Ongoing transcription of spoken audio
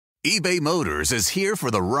eBay Motors is here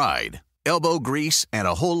for the ride. Elbow grease and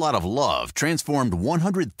a whole lot of love transformed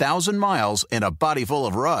 100,000 miles and a body full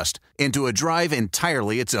of rust into a drive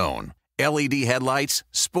entirely its own. LED headlights,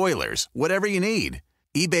 spoilers, whatever you need.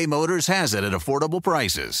 eBay Motors has it at affordable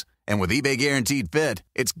prices. And with eBay Guaranteed Fit,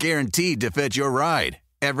 it's guaranteed to fit your ride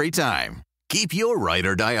every time. Keep your ride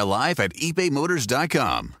or die alive at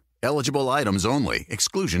ebaymotors.com. Eligible items only.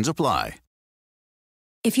 Exclusions apply.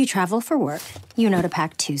 If you travel for work, you know to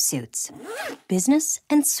pack 2 suits. Business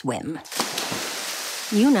and swim.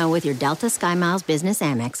 You know with your Delta SkyMiles Business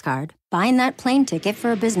Amex card, buying that plane ticket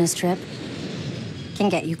for a business trip can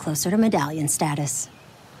get you closer to medallion status.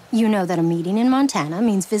 You know that a meeting in Montana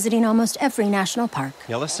means visiting almost every national park.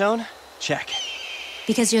 Yellowstone? Check.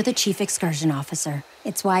 Because you're the chief excursion officer.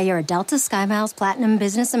 It's why you're a Delta SkyMiles Platinum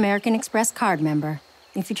Business American Express card member.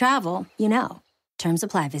 If you travel, you know. Terms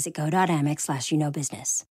apply. Visit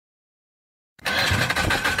go.amex/you-know-business.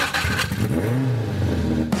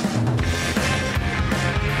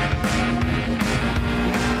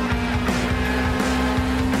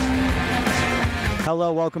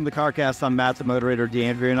 Hello, welcome to CarCast. I'm Matt, the moderator,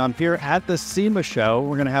 DeAndre, and I'm here at the SEMA Show.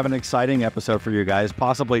 We're going to have an exciting episode for you guys,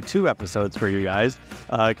 possibly 2 episodes for you guys,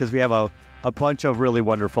 because we have a bunch of really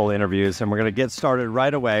wonderful interviews, and we're going to get started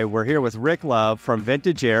right away. We're here with Rick Love from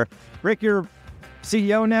Vintage Air. Rick, you're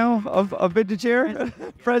CEO now of Vintage Air?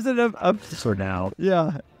 President of For now.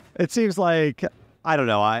 Yeah. It seems like, I don't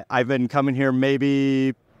know, I've been coming here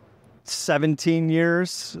maybe 17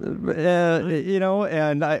 years,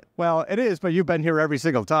 and it is, but you've been here every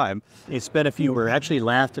single time. It's been a few.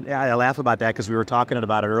 I laugh about that because we were talking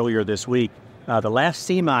about it earlier this week. The last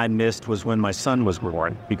SEMA I missed was when my son was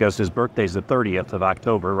born, because his birthday's the 30th of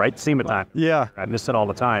October, right? SEMA time. Yeah. I miss it all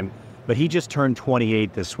the time. But he just turned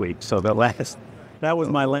 28 this week, so that was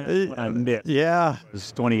my last one I missed. Yeah. It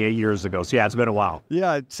was 28 years ago. So, yeah, it's been a while.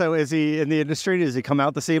 Yeah. So is he in the industry? Does he come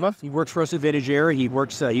out to SEMA? He works for us at Vintage Air. He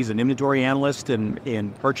works, he's an inventory analyst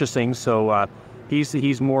in purchasing. So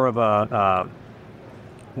he's more of an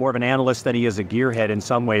analyst than he is a gearhead in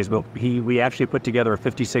some ways. But we actually put together a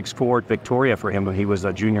 56 Ford Victoria for him when he was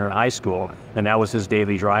a junior in high school. And that was his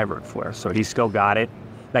daily driver for us. So he's still got it.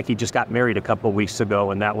 In fact, he just got married a couple of weeks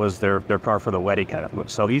ago, and that was their car for the wedding kind of.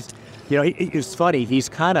 So it's funny. He's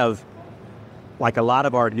kind of like a lot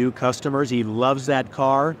of our new customers. He loves that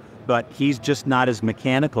car, but he's just not as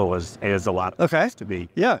mechanical as a lot of us to be.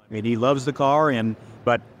 Yeah. I mean, he loves the car,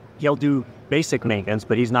 but he'll do basic maintenance,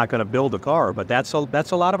 but he's not going to build a car. But that's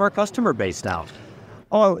a lot of our customer base now.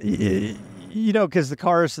 Oh, because the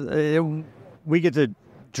cars, we get to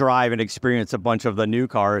drive and experience a bunch of the new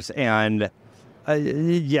cars, and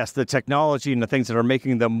yes, the technology and the things that are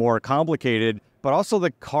making them more complicated, but also the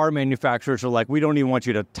car manufacturers are like, we don't even want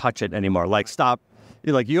you to touch it anymore. Like, stop.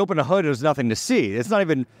 You open a hood, there's nothing to see. It's not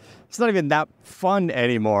even that fun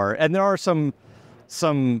anymore. And there are some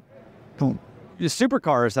supercars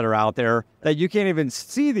that are out there that you can't even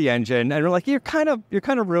see the engine, and we're like, you're kind of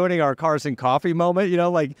ruining our cars and coffee moment.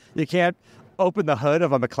 Like, you can't open the hood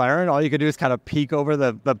of a McLaren. All you can do is kind of peek over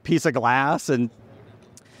the piece of glass, and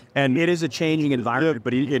it is a changing environment,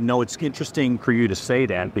 but it's interesting for you to say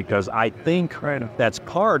that, because I think that's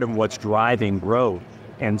part of what's driving growth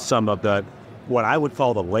and some of what I would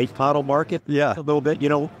call the late model market. Yeah. A little bit,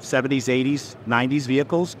 70s, 80s, 90s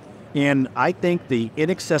vehicles. And I think the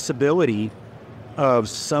inaccessibility of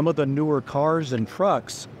some of the newer cars and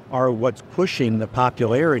trucks are what's pushing the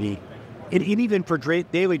popularity. And even for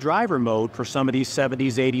daily driver mode for some of these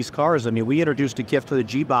 70s, 80s cars. I mean, we introduced a gift for the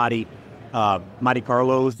G-Body Monte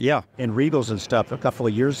Carlos and Regals and stuff a couple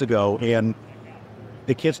of years ago, and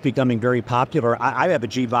the kit's becoming very popular. I have a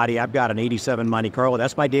G-Body. I've got an 87 Monte Carlo.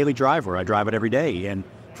 That's my daily driver. I drive it every day, and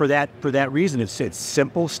for that reason, it's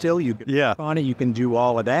simple still. You can on it. You can do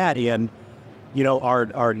all of that, and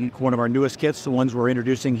our one of our newest kits, the ones we're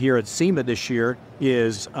introducing here at SEMA this year,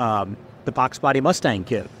 is the Fox Body Mustang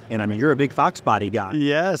kit. And I mean, you're a big Fox Body guy.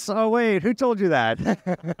 Yes. Oh, wait, who told you that?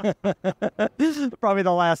 Probably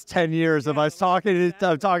the last 10 years of us talking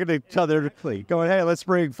to each other, going, hey, let's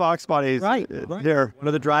bring Fox Bodies here. One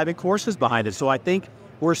of the driving forces behind it. So I think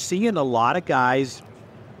we're seeing a lot of guys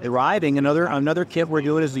arriving. Another kit we're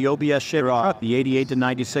doing is the OBS Chevy truck, the 88 to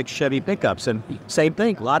 96 Chevy pickups. And same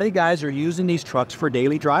thing, a lot of the guys are using these trucks for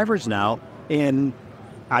daily drivers now. And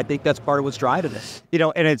I think that's part of what's driving this.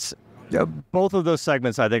 And it's, both of those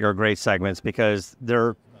segments, I think, are great segments because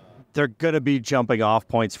they're going to be jumping off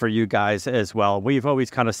points for you guys as well. We've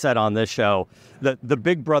always kind of said on this show that the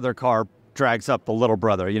big brother car drags up the little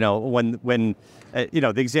brother. When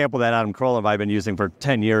the example that Adam Kroll and I have been using for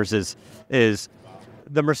 10 years is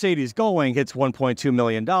the Mercedes Gullwing hits $1.2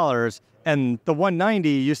 million, And the 190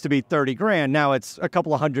 used to be 30 grand. Now it's a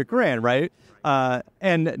couple of $100,000, right?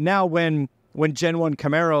 And now when Gen 1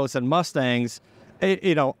 Camaros and Mustangs,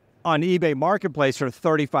 on eBay Marketplace are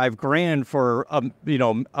 35 grand for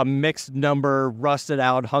a mixed number, rusted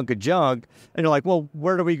out hunk of junk. And you're like, well,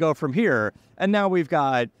 where do we go from here? And now we've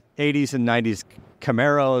got 80s and 90s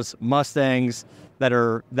Camaros, Mustangs that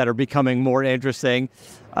are becoming more interesting.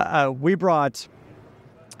 We brought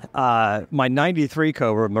my 93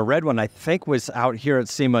 Cobra, my red one, I think was out here at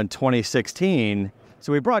SEMA in 2016.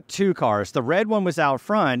 So we brought two cars. The red one was out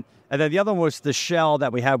front, and then the other one was the shell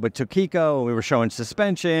that we had with Tokiko. We were showing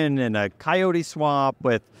suspension and a Coyote swap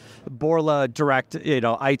with Borla direct,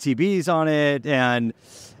 ITBs on it,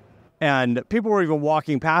 and people were even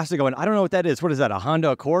walking past it going, I don't know what that is. What is that, a Honda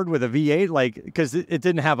Accord with a V8? Because it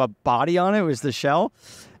didn't have a body on it. It was the shell.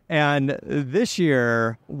 And this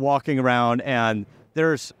year, walking around, and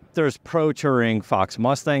there's Pro Touring Fox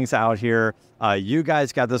Mustangs out here. You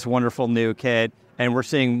guys got this wonderful new kit, and we're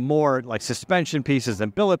seeing more like suspension pieces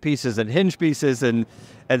and billet pieces and hinge pieces and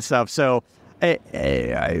stuff. So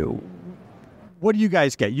what do you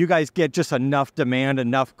guys get? You guys get just enough demand,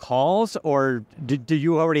 enough calls, or do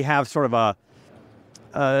you already have sort of a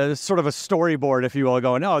storyboard, if you will,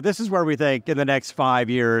 going, oh, this is where we think in the next 5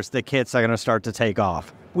 years the kits are going to start to take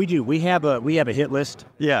off? We do. We have a hit list.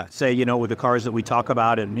 Yeah. Say, with the cars that we talk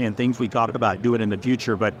about and things we talk about doing in the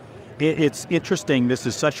future. But it's interesting. This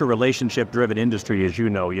is such a relationship-driven industry, as you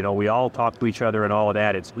know. We all talk to each other and all of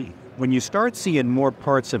that. When you start seeing more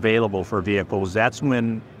parts available for vehicles, that's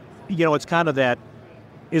when, it's kind of that,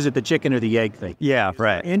 is it the chicken or the egg thing? Yeah,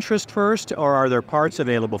 right. Interest first, or are there parts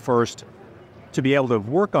available first to be able to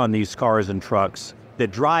work on these cars and trucks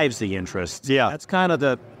that drives the interest? Yeah. That's kind of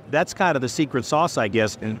the secret sauce, I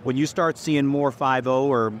guess. And when you start seeing more 5.0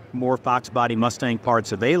 or more Fox body Mustang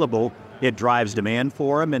parts available, it drives demand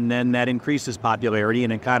for them, and then that increases popularity,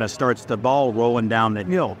 and it kind of starts the ball rolling down the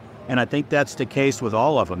hill. And I think that's the case with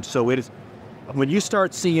all of them. So when you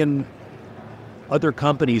start seeing other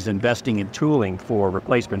companies investing in tooling for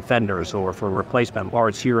replacement fenders or for replacement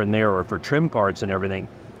parts here and there or for trim parts and everything,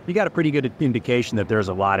 you got a pretty good indication that there's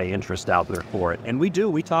a lot of interest out there for it. And we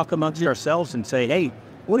talk amongst ourselves and say, hey,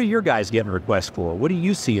 what are your guys getting requests for? What do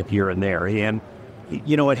you see up here and there? And,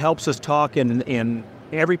 it helps us talk, and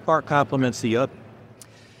every part complements the other.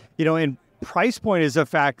 And price point is a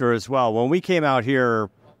factor as well. When we came out here,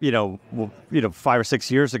 5 or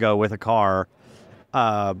 6 years ago with a car,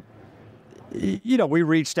 we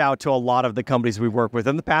reached out to a lot of the companies we work with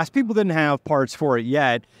in the past. People didn't have parts for it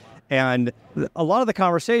yet. And a lot of the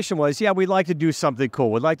conversation was, yeah, we'd like to do something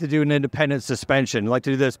cool. We'd like to do an independent suspension. We'd like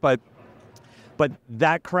to do this, but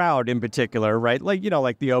that crowd in particular, right? Like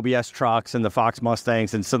the OBS trucks and the Fox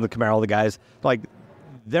Mustangs and some of the Camaro, the guys, like,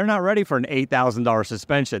 they're not ready for an $8,000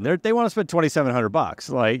 suspension. They want to spend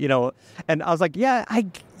 $2,700, And I was like, yeah,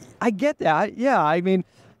 I get that. Yeah, I mean,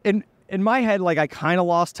 in my head, I kind of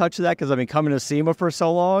lost touch of that because I've been coming to SEMA for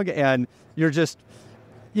so long, and you're just,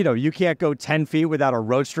 you can't go 10 feet without a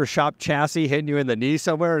Roadster shop chassis hitting you in the knee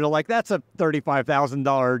somewhere. And they're that's a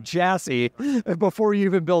 $35,000 chassis before you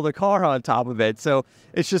even build a car on top of it. So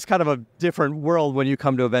it's just kind of a different world when you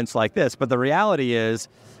come to events like this. But the reality is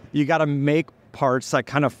you got to make parts that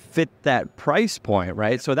kind of fit that price point,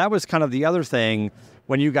 right? So that was kind of the other thing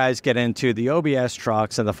when you guys get into the OBS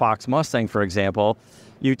trucks and the Fox Mustang, for example.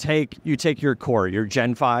 You take your core, your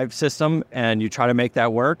Gen 5 system, and you try to make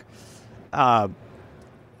that work.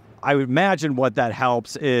 I would imagine what that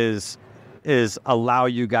helps is allow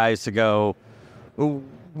you guys to go,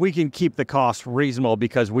 we can keep the cost reasonable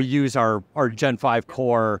because we use our Gen 5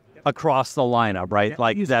 core across the lineup, right?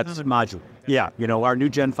 That's a module. Yeah. Our new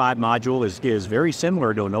Gen 5 module is very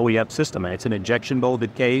similar to an OEM system. It's an injection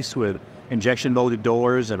molded case with injection molded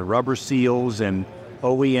doors and rubber seals and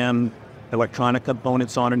OEM electronic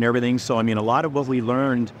components on it and everything. So, a lot of what we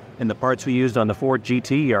learned in the parts we used on the Ford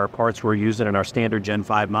GT are parts we're using in our standard Gen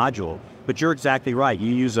 5 module. But you're exactly right.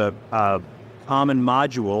 You use a common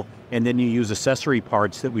module, and then you use accessory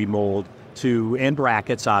parts that we mold and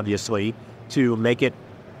brackets, obviously, to make it,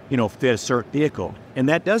 fit a certain vehicle. And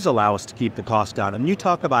that does allow us to keep the cost down. And you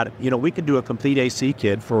talk about it, we could do a complete AC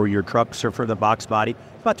kit for your trucks or for the box body,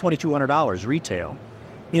 about $2,200 retail.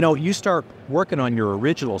 You start working on your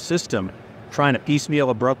original system, trying to piecemeal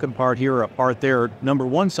a broken part here or a part there. Number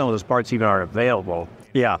one, some of those parts even aren't available.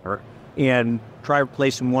 Yeah. And try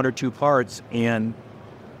replacing one or two parts, and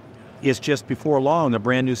it's just before long, a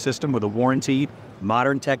brand new system with a warranty,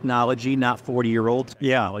 modern technology, not 40-year-old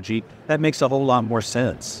technology. That makes a whole lot more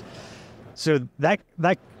sense. So that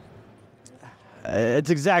it's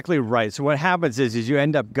exactly right. So what happens is you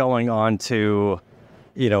end up going on to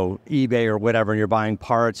eBay or whatever, and you're buying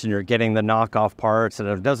parts and you're getting the knockoff parts and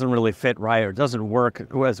it doesn't really fit right or it doesn't work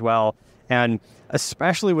as well. And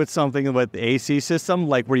especially with something with the AC system,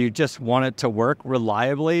 like where you just want it to work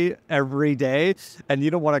reliably every day and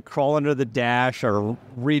you don't want to crawl under the dash or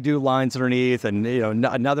redo lines underneath and,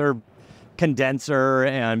 another condenser,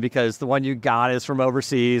 and because the one you got is from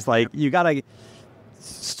overseas, like you got to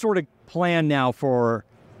sort of plan now for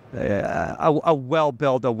a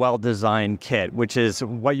well-built, a well-designed kit, which is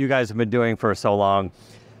what you guys have been doing for so long.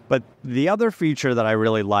 But the other feature that I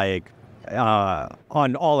really like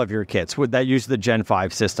on all of your kits that use the Gen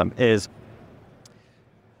 5 system is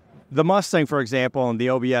the Mustang, for example, and the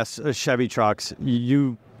OBS Chevy trucks,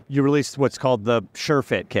 you released what's called the Sure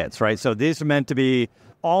Fit kits, right? So these are meant to be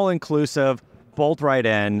all-inclusive, bolt right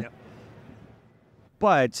in. Yep.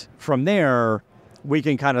 But from there, we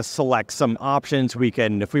can kind of select some options. We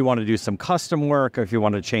can, if we want to do some custom work, if you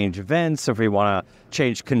want to change vents, if we want to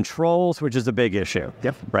change controls, which is a big issue,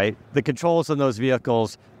 right? The controls on those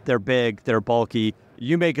vehicles, they're big, they're bulky.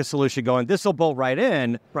 You make a solution going, this will bolt right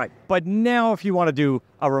in. Right. But now if you want to do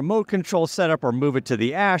a remote control setup or move it to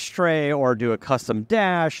the ashtray or do a custom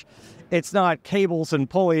dash, it's not cables and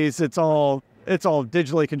pulleys, it's all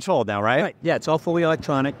digitally controlled now, right? Right. Yeah, it's all fully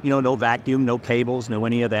electronic. No vacuum, no cables, no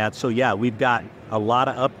any of that. So yeah, we've got a lot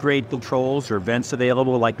of upgrade controls or vents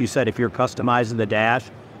available. Like you said, if you're customizing the dash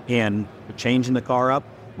and changing the car up,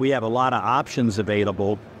 we have a lot of options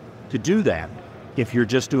available to do that. If you're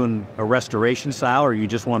just doing a restoration style or you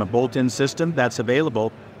just want a bolt-in system, that's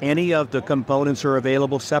available. Any of the components are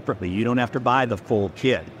available separately. You don't have to buy the full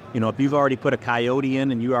kit. If you've already put a Coyote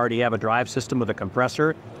in and you already have a drive system with a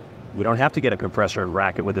compressor, we don't have to get a compressor and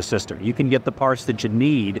rack it with a system. You can get the parts that you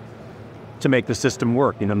need to make the system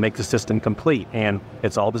work, make the system complete. And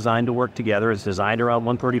it's all designed to work together. It's designed around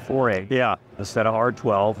 134A. Yeah. Instead of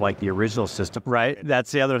R12 like the original system. Right.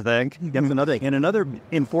 That's the other thing. That's another thing. And another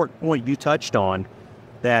important point you touched on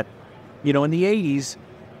that, in the 80s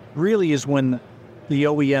really is when the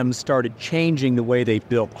OEMs started changing the way they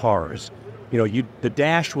built cars. The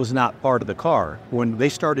dash was not part of the car. When they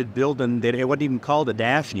started building, it wasn't even called a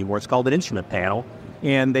dash anymore. It's called an instrument panel.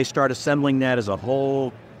 And they start assembling that as a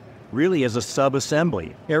whole, really as a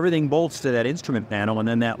sub-assembly. Everything bolts to that instrument panel, and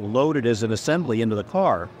then that loaded as an assembly into the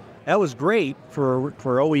car. That was great for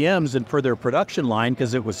OEMs and for their production line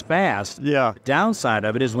because it was fast. Yeah. The downside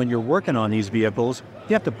of it is when you're working on these vehicles,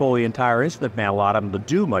 you have to pull the entire instrument panel out of them to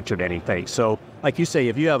do much of anything. So, like you say,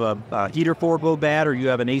 if you have a heater core go bad or you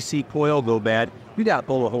have an AC coil go bad, you got to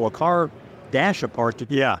pull the whole car dash apart.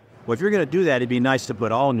 Yeah. Well, if you're going to do that, it'd be nice to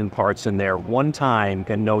put all new parts in there one time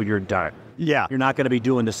and know you're done. Yeah. You're not going to be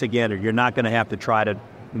doing this again, or you're not going to have to try to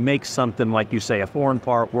make something, like you say, a foreign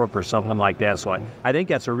part work or something like that. So I think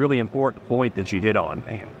that's a really important point that you hit on,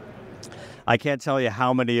 man. I can't tell you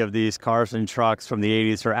how many of these cars and trucks from the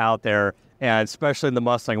 80s are out there, and especially in the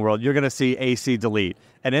Mustang world, you're going to see AC delete.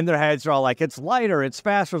 And in their heads, they're all like, it's lighter, it's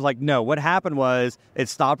faster. It's like, no, what happened was it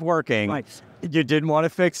stopped working. Right. You didn't want to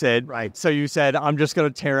fix it. Right. So you said, I'm just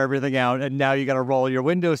going to tear everything out, and now you got to roll your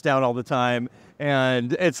windows down all the time,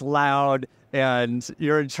 and it's loud, and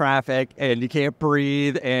you're in traffic, and you can't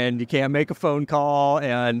breathe, and you can't make a phone call,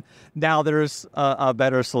 and now there's a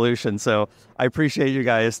better solution. So I appreciate you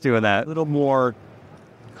guys doing that. A little more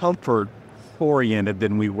comfort-oriented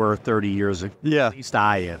than we were 30 years ago. Yeah. At least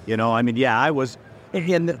I am. I was.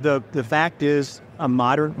 And the fact is, a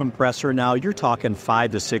modern compressor now, you're talking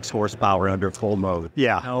 5 to 6 horsepower under full mode.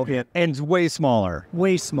 Yeah. And way smaller.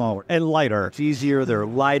 Way smaller. And lighter. It's easier. They're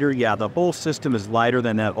lighter. Yeah, the whole system is lighter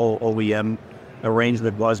than that old OEM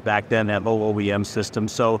arrangement was back then, that old OEM system.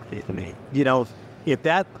 So, if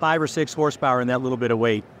that 5 or 6 horsepower and that little bit of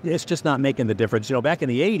weight, it's just not making the difference. Back in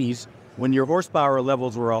the 80s, when your horsepower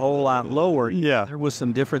levels were a whole lot lower, there was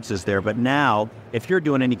some differences there. But now, if you're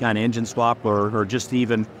doing any kind of engine swap or just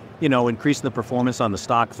even, increasing the performance on the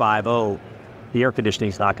stock 5.0, the air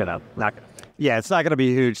conditioning's not gonna. Yeah, it's not gonna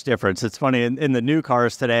be a huge difference. It's funny, in the new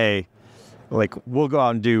cars today, like we'll go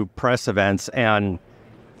out and do press events, and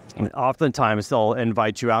oftentimes they'll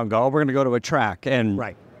invite you out and go, we're gonna go to a track, and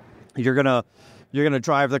right. you're gonna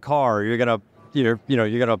drive the car, you're gonna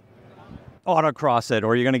autocross it,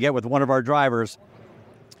 or you're going to get with one of our drivers.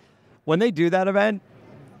 When they do that event,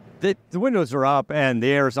 the windows are up and the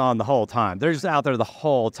air's on the whole time. They're just out there the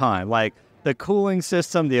whole time. Like the cooling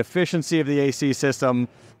system, the efficiency of the AC system,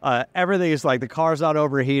 everything is like the car's not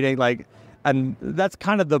overheating. And that's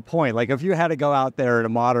kind of the point. Like if you had to go out there in a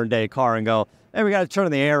modern day car and go, hey, we got to turn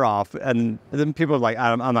the air off, and then people are like,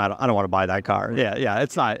 I don't want to buy that car. Yeah,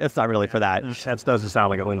 it's not really for that. That doesn't sound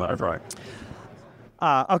like a win, right?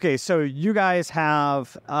 Okay, so you guys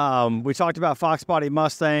have, we talked about Fox Body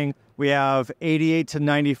Mustang. We have 88 to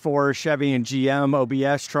 94 Chevy and GM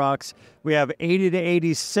OBS trucks. We have 80 to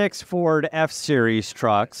 86 Ford F-Series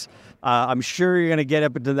trucks. I'm sure you're going to get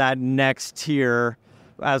up into that next tier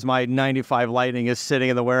as my 95 Lightning is sitting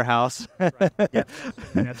in the warehouse. Yeah,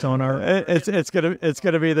 that's on our. It's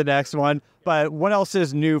gonna be the next one. But what else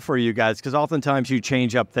is new for you guys? Because oftentimes you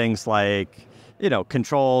change up things like,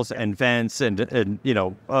 controls and vents and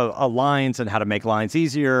lines and how to make lines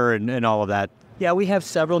easier and all of that. Yeah, we have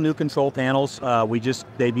several new control panels. We just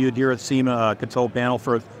debuted here at SEMA a control panel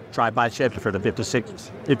for Tri-Bi Chevy for the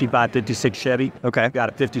 55, 56 Chevy. Okay. We've got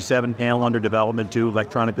a 57 panel under development too,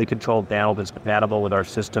 electronically controlled panel that's compatible with our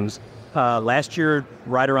systems. Last year,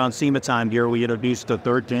 right around SEMA time here, we introduced the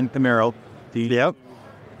third gen Camaro, the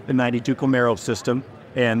 92 Camaro system,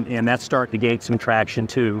 and that's starting to gain some traction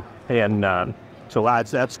too. And so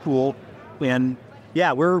that's cool. And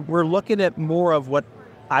yeah, we're looking at more of what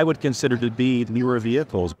I would consider to be newer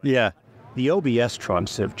vehicles. Yeah. The OBS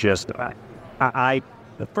trucks have just,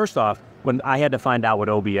 first off, when I had to find out what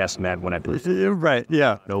OBS meant when I put Right,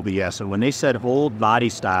 yeah. OBS, and when they said whole body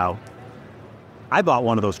style, I bought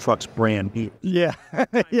one of those trucks brand new. Yeah,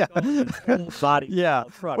 yeah. Body Yeah.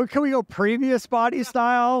 truck. Well, can we go previous body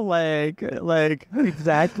style? Like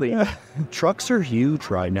Exactly. Trucks are huge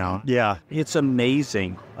right now. Yeah. It's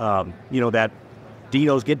amazing. That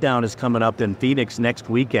Dino's Get Down is coming up in Phoenix next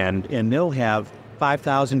weekend, and they'll have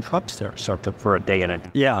 5,000 trucks there for a day and a day.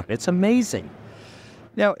 Yeah. It's amazing.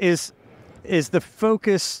 Now, is the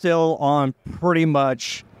focus still on pretty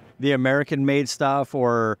much the American-made stuff,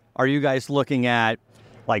 or are you guys looking at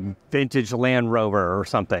like vintage Land Rover or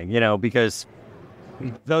something? Because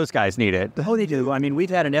those guys need it. Oh, they do. I mean,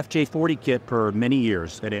 we've had an FJ40 kit for many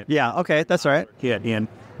years. Yeah, okay, that's all right. Kit, and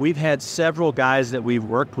we've had several guys that we've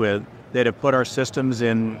worked with that have put our systems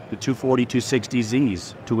in the 240,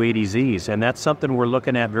 260Zs, 280Zs, and that's something we're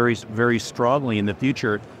looking at very, very strongly in the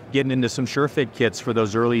future, getting into some SureFit kits for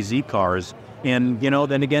those early Z cars. And,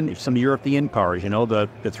 then again, some European cars, the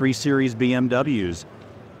 3 Series BMWs.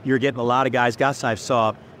 You're getting a lot of guys. I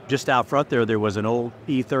saw just out front there was an old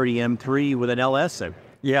E30 M3 with an LS in it.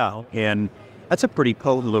 Yeah. And that's a pretty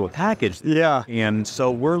potent little package. Yeah. And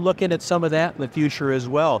so we're looking at some of that in the future as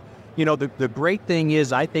well. The great thing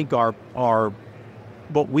is, I think our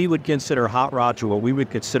what we would consider hot rods, or what we would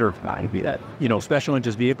consider special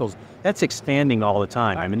interest vehicles, that's expanding all the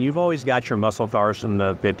time. I mean, you've always got your muscle cars from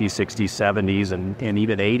the 50s, 60s, 70s, and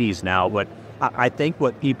even 80s now. But I think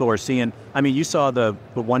what people are seeing, I mean, you saw the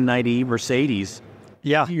 190 Mercedes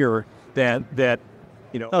here that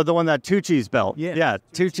Oh, the one that Tucci's built. Yeah,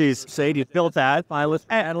 Tucci's Mercedes built that. Pilot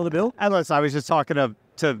handle the bill. And listen, I was just talking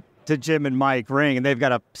to Jim and Mike Ring, and they've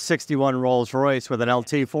got a 61 Rolls Royce with an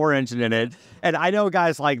LT4 engine in it. And I know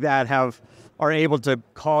guys like that are able to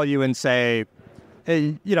call you and say,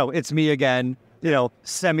 hey, it's me again.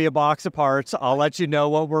 Send me a box of parts. I'll let you know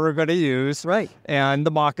what we're going to use. Right. And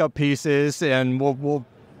the mock-up pieces, and we'll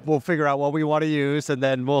figure out what we want to use, and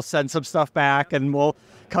then we'll send some stuff back, and we'll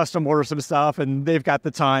custom order some stuff, and they've got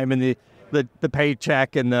the time and the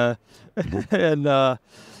paycheck and the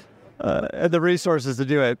and the resources to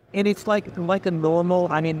do it. And it's like a normal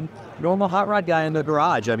hot rod guy in the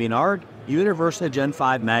garage. I mean, our Universal Gen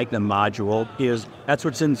 5 Magnum module that's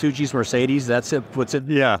what's in Tucci's Mercedes. That's what's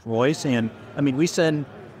in Royce. And I mean, we send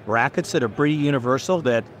brackets that are pretty universal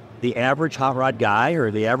that the average hot rod guy or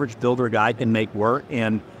the average builder guy can make work.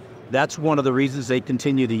 And that's one of the reasons they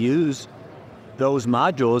continue to use those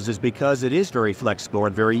modules, is because it is very flexible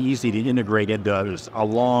and very easy to integrate into a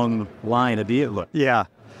long line of vehicles. Yeah.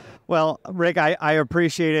 Well, Rick, I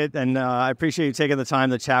appreciate it, and I appreciate you taking the time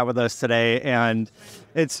to chat with us today. And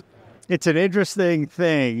it's an interesting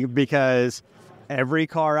thing because every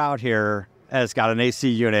car out here has got an AC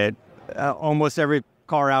unit. Almost every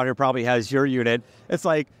car out here probably has your unit. It's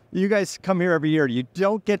like you guys come here every year. You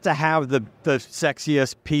don't get to have the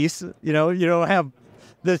sexiest piece. You don't have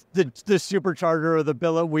the supercharger or the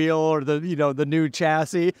billet wheel or the new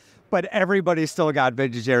chassis, but everybody's still got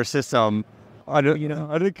vintage air system.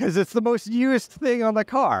 Because it's the most used thing on the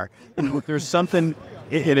car. There's something,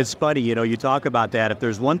 and it's funny, you talk about that. If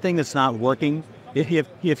there's one thing that's not working,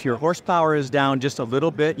 if your horsepower is down just a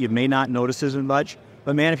little bit, you may not notice as much.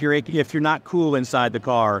 But man, if you're not cool inside the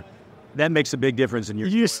car, that makes a big difference in your.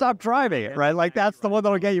 You stop driving it, right? Like that's the one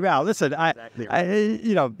that'll get you out. Listen,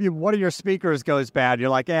 exactly. One of your speakers goes bad. You're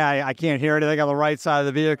like, I can't hear anything on the right side of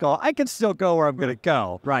the vehicle. I can still go where I'm going to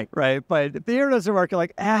go. Right. But if the air doesn't work, you're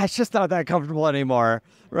like, it's just not that comfortable anymore,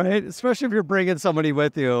 right? Especially if you're bringing somebody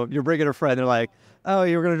with you. You're bringing a friend. They're like, oh,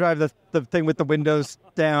 you're going to drive the thing with the windows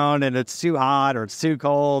down and it's too hot or it's too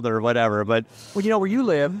cold or whatever. But well, where you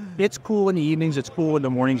live, it's cool in the evenings, it's cool in the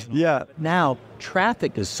mornings. Yeah. Now,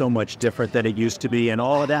 traffic is so much different than it used to be and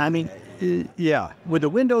all of that. I mean, yeah. With the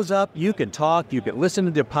windows up, you can talk, you can listen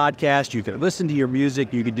to the podcast, you can listen to your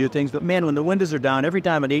music, you can do things. But man, when the windows are down, every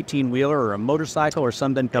time an 18-wheeler or a motorcycle or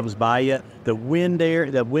something comes by you, the wind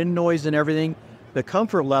noise and everything, the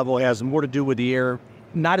comfort level has more to do with the air,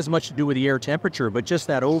 not as much to do with the air temperature, but just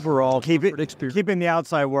that overall comfort experience. Keeping the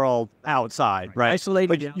outside world outside, right? Isolated.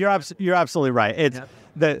 But you're absolutely right. It's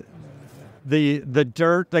the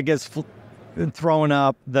dirt that gets thrown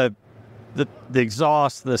up, the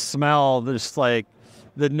exhaust, the smell, just like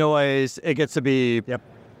the noise. It gets to be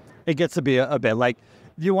a bit like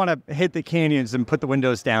you want to hit the canyons and put the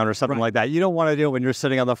windows down or something like that. You don't want to do it when you're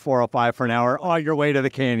sitting on the 405 for an hour on your way to the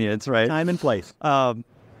canyons, right? Time and place. All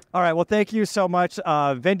right. Well, thank you so much.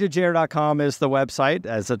 VintageAir.com is the website,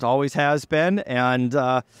 as it always has been. And,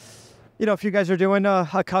 if you guys are doing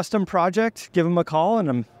a custom project, give them a call.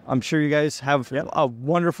 And I'm sure you guys have a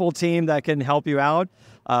wonderful team that can help you out.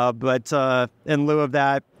 But in lieu of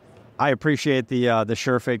that, I appreciate the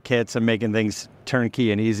SureFit kits and making things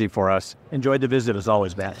turnkey and easy for us. Enjoyed the visit as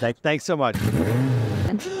always, Matt. Thanks so much.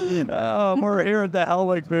 We're here at the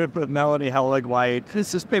Hellwig booth with Melanie Hellwig White.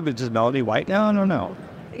 Is this maybe just Melanie White now? I don't know.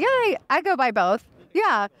 Yeah, I go by both.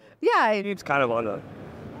 Yeah. It's kind of on the...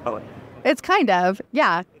 It's kind of,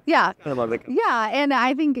 yeah. Kind of on the... Yeah, and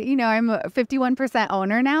I think, I'm a 51%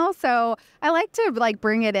 owner now, so I like to,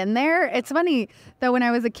 bring it in there. It's funny, though, when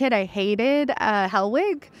I was a kid, I hated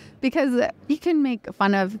Hellwig because you can make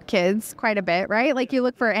fun of kids quite a bit, right? Like, you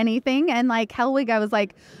look for anything, and, Hellwig, I was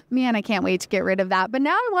like, man, I can't wait to get rid of that. But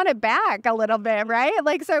now I want it back a little bit, right?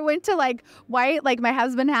 So I went to, White. My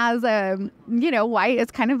husband has White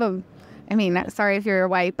is kind of a... I mean, sorry if you're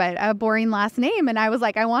white, but a boring last name. And I was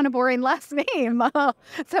like, I want a boring last name.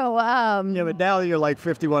 So, yeah, but now you're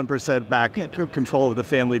 51% back in control of the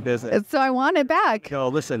family business. So I want it back.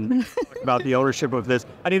 Listen, about the ownership of this,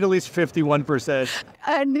 I need at least 51%.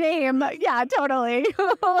 A name. Yeah, totally.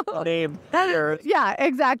 Name. Yeah,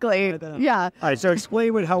 exactly. Yeah. All right. So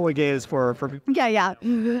explain what Hellwig is for people. Yeah.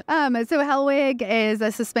 So Hellwig is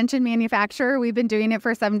a suspension manufacturer. We've been doing it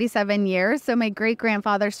for 77 years. So my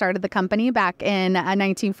great-grandfather started the company back in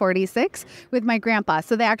 1946 with my grandpa.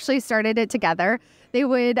 So they actually started it together. They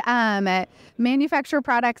would manufacture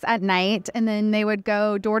products at night, and then they would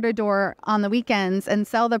go door to door on the weekends and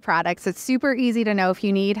sell the products. It's super easy to know if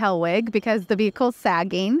you need Hellwig because the vehicle's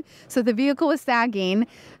sagging. So the vehicle was sagging.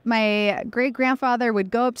 My great-grandfather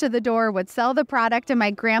would go up to the door, would sell the product, and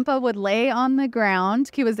my grandpa would lay on the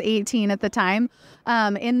ground. He was 18 at the time.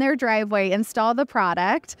 In their driveway, install the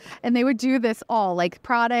product, and they would do this all,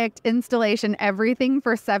 product, installation, everything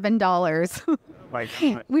for $7.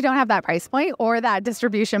 We don't have that price point or that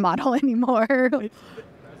distribution model anymore.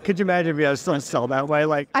 Could you imagine if you had to sell that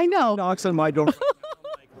way? I know. Knocks on my door.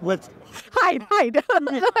 Let's hide. I know.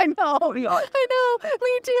 Me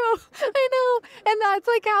too. I know. And that's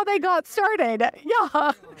how they got started.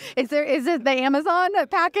 Yeah. Is it the Amazon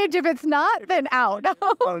package? If it's not, then out.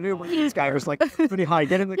 These guys are pretty high.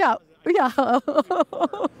 Get in the... Yeah.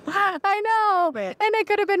 I know. And it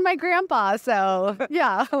could have been my grandpa. So,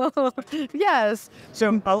 yeah. Yes.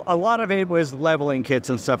 So a lot of it was leveling kits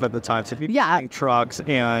and stuff at the time. So if you trucks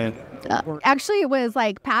and... Actually, it was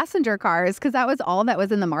passenger cars because that was all that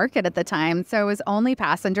was in the market at the time. So it was only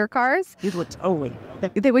passenger cars. These were towing.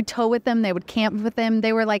 They would tow with them. They would camp with them.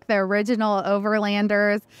 They were the original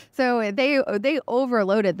overlanders. So they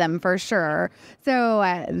overloaded them for sure. So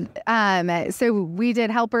we did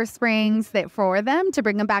helper springs for them to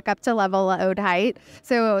bring them back up to level load height.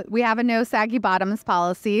 So we have a no saggy bottoms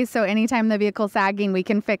policy. So anytime the vehicle's sagging, we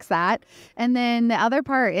can fix that. And then the other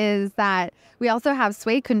part is that we also have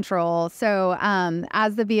sway control. So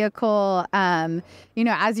as the vehicle,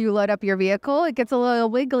 as you load up your vehicle, it gets a little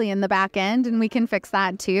wiggly in the back end, and we can fix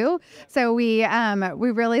that too. So we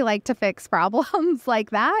really like to fix problems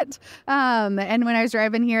like that. And when I was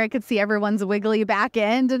driving here, I could see everyone's wiggly back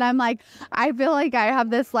end, and I'm like, I feel like I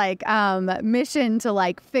have this mission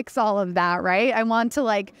to fix all of that, right? I want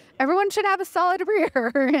to everyone should have a solid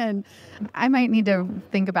rear, and I might need to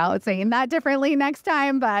think about saying that differently next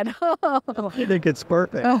time, but I think it's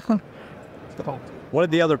perfect. One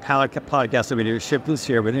of the other podcasts that we do is Ship This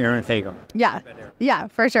Year with Aaron Hager. Yeah,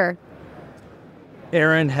 for sure.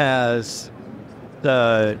 Aaron has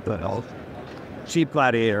the Jeep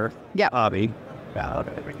Gladiator hobby.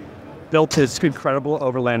 Built his incredible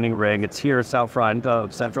overlanding rig. It's here, it's out front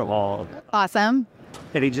of Central Hall. Awesome.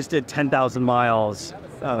 and he just did 10,000 miles,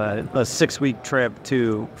 a 6-week trip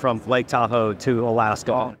from Lake Tahoe to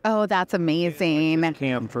Alaska. Oh, that's amazing.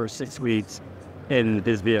 Camp for 6 weeks in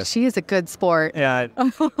his vehicle. She is a good sport. And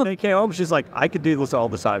they came home. She's like, I could do this all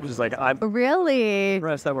the time. She's like, I'm really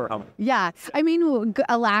impressed that we're home. Yeah. I mean,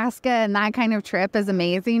 Alaska and that kind of trip is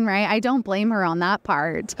amazing, right? I don't blame her on that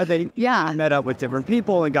part. And they met up with different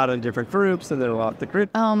people and got in different groups, and they're off the grid.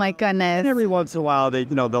 Oh my goodness. And every once in a while,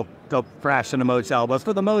 they'll crash in a motel, but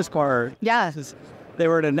for the most part, they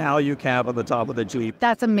were in an Alu cab on the top of the Jeep.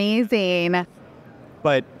 That's amazing.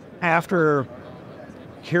 But after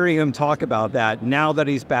hearing him talk about that, now that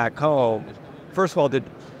he's back home, first of all,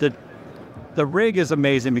 the rig is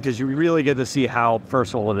amazing because you really get to see how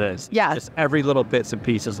versatile it is. Yeah. Just every little bits and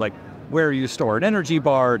pieces, like where you store an energy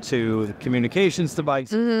bar to the communications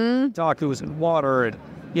device, talk to us in water, and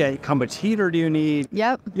how much heater do you need?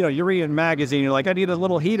 Yep. You read a magazine, you're like, I need a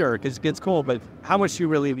little heater because it gets cold, but how much do you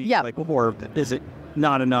really need? Yep. Or is it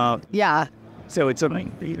not enough? Yeah. So it's a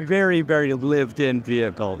very, very lived-in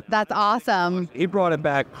vehicle. That's awesome. He brought it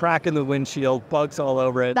back, cracking the windshield, bugs all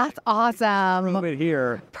over it. That's awesome. Drove it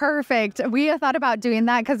here. Perfect. We thought about doing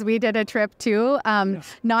that because we did a trip too.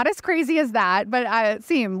 Not as crazy as that, but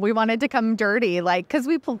we wanted to come dirty, because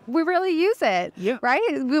we really use it,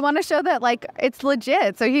 right? We want to show that it's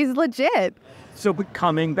legit. So he's legit. So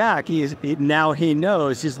coming back, now he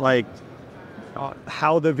knows. He's like,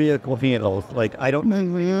 how the vehicle handles. I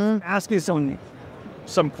don't ask you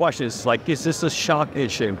some questions like, is this a shock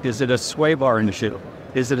issue? Is it a sway bar issue?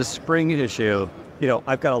 Is it a spring issue?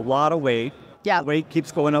 I've got a lot of weight. Yeah. The weight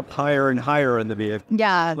keeps going up higher and higher in the vehicle.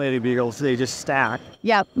 Yeah. Lady vehicles, they just stack.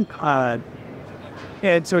 Yep.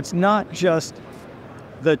 And so it's not just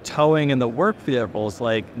the towing and the work vehicles,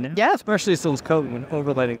 especially since COVID and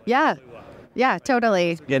overlanding. Yeah. Yeah,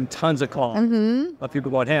 totally. Getting tons of calls of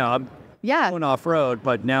people going, hey, I'm going off-road,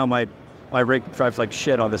 but now my rig drives like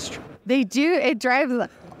shit on this. They do. It drives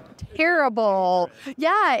terrible.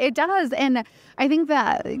 Yeah, it does. And I think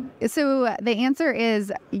so the answer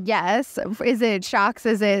is yes. Is it shocks?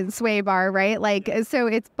 Is it sway bar, right? So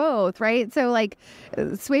it's both, right? So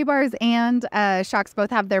sway bars and shocks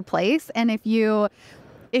both have their place. And if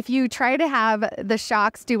you try to have the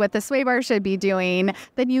shocks do what the sway bar should be doing,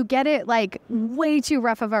 then you get it way too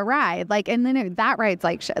rough of a ride. And then that ride's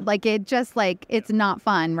like shit. It's not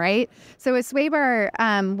fun, right? So a sway bar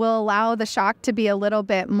will allow the shock to be a little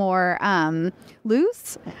bit more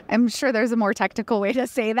loose. I'm sure there's a more technical way to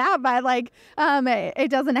say that, but it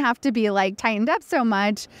doesn't have to be tightened up so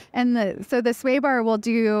much. And so the sway bar will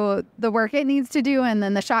do the work it needs to do, and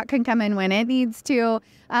then the shock can come in when it needs to.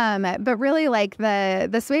 But really,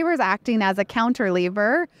 the sway bar is acting as a counter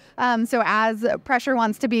lever. So as pressure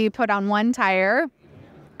wants to be put on one tire,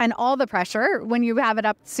 and all the pressure, when you have it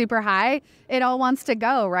up super high, it all wants to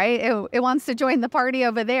go, right? It wants to join the party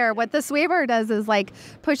over there. What the sway bar does is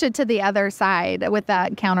push it to the other side with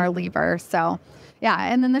that counter lever. So,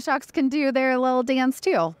 and then the shocks can do their little dance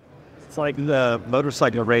too. It's like the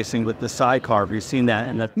motorcycle racing with the sidecar. Have you seen that?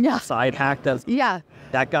 And the side hack does. Yeah.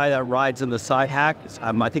 That guy that rides in the side hack,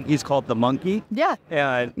 I think he's called the monkey. Yeah.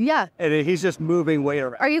 And he's just moving way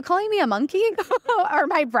around. Are you calling me a monkey or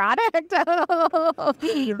my product?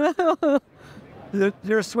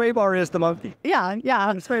 Your sway bar is the monkey. Yeah.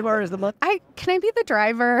 Your sway bar is the monkey. Can I be the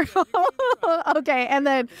driver? Okay, and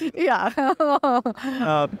then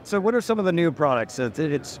So what are some of the new products?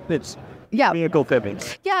 It's vehicle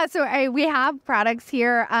fittings. Yeah, so we have products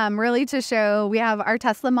here really to show. We have our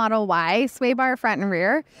Tesla Model Y sway bar front and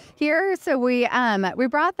rear here. So we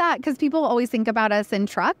brought that because people always think about us in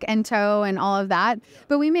truck and tow and all of that.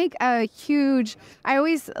 But we make a huge, I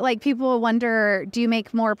always people wonder, do you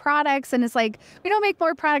make more products? And it's we don't make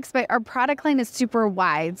more products, but our product line is super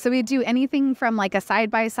wide. So we do anything from a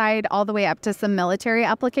side-by-side all the way up to some military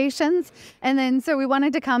applications. And then so we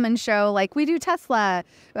wanted to come and show we do Tesla.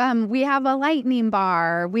 We have a Lightning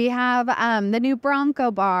bar. We have the new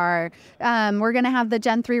Bronco bar. We're going to have the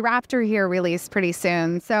Gen 3 Raptor here released pretty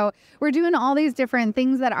soon. So we're doing all these different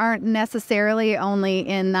things that aren't necessarily only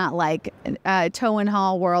in that tow and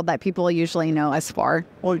haul world that people usually know us for.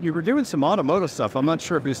 Well, you were doing some automotive stuff. I'm not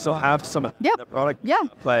sure if you still have some of the product. Yeah.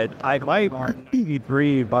 But my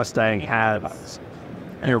E3 Mustang has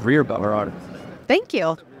a rear bumper on it. Thank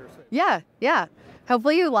you. Yeah.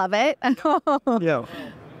 Hopefully you love it. Yeah.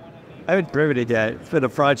 I haven't driven it yet. It's been a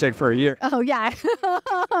project for a year. Oh, yeah.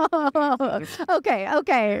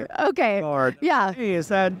 Okay. Lord. Yeah. Hey, is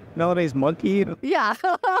that Melanie's monkey? Yeah.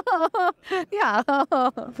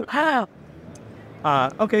 Yeah.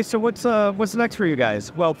 Okay, so what's next for you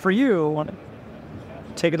guys? Well, for you,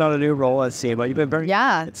 taking on a new role at SEMA. You've been very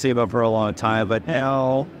at SEMA for a long time, but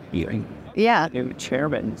now you're new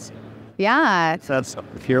chairman. Yeah. So that's,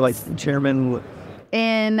 if you're like chairman.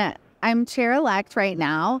 And I'm chair-elect right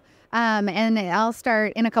now. And I'll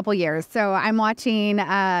start in a couple years. So I'm watching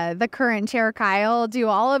the current chair, Kyle, do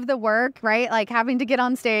all of the work, right? Like having to get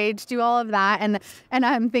on stage, do all of that. And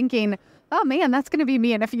I'm thinking, oh man, that's going to be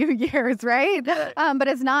me in a few years, right? But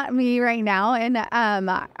it's not me right now. And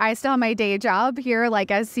I still have my day job here,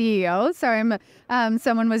 like as CEO. So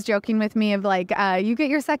someone was joking with me of like, you get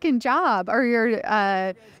your second job or your,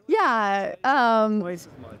 yeah,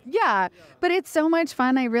 but it's so much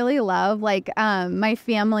fun. I really love, like, my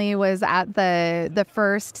family was at the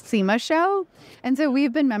first SEMA Show. And so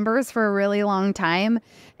we've been members for a really long time.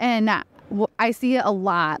 And I see it a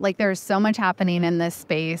lot. Like, there's so much happening in this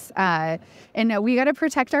space. And we got to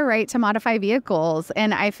protect our right to modify vehicles.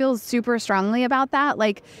 And I feel super strongly about that.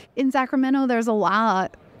 Like, in Sacramento, there's a law.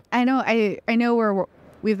 I know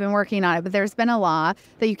we've been working on it, but there's been a law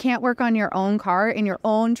that you can't work on your own car in your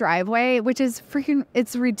own driveway, which is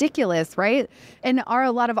it's ridiculous, right? And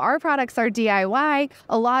a lot of our products are DIY.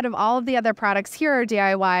 A lot of all of the other products here are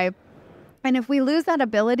DIY. And if we lose that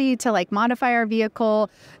ability to like modify our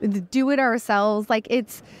vehicle, do it ourselves, like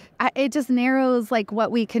it just narrows like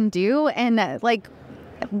what we can do. And like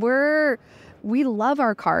we love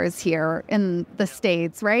our cars here in the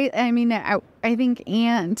States, right? I mean, I think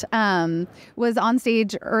Ant was on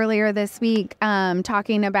stage earlier this week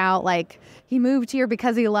talking about like he moved here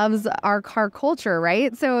because he loves our car culture,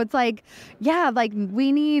 right? So it's like, yeah, like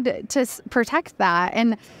we need to protect that.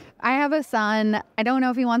 And I have a son. I don't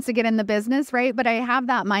know if he wants to get in the business, right? But I have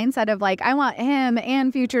that mindset of like, I want him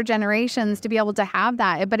and future generations to be able to have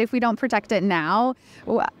that. But if we don't protect it now,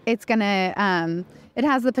 it's going to, it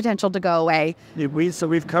has the potential to go away.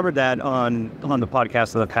 We've covered that on the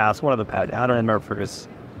podcast in the past. One of the, I don't remember if it was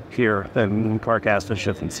here, the CarCast and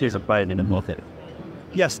shifting series of biting in both it.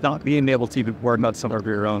 Yes, not being able to even work on some of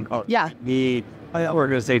your own. Need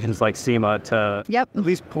organizations like SEMA to at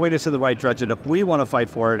least point us in the right direction. If we want to fight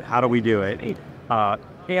for it, how do we do it?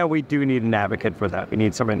 Yeah, we do need an advocate for that. We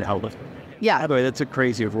need someone to help us. Yeah. By the way, that's a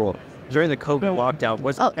crazy rule. During the COVID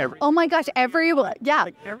lockdown, oh my gosh, everyone,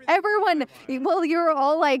 everyone. Well, you're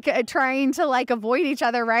all like trying to like avoid each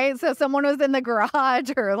other, right? So someone was in the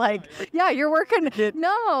garage or like, you're working.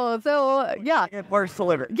 No, so Works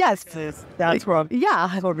delivered. Yes, that's what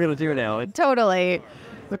that's what we're gonna do now. Totally.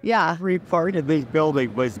 Yeah. Every part of this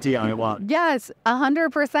building was DIY. Yes,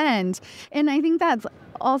 100%. And I think that's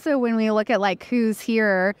also when we look at like who's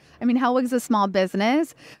here. I mean, Hellwig's a small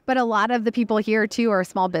business, but a lot of the people here too are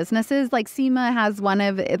small businesses. Like SEMA has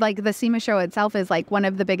like the SEMA show itself is like one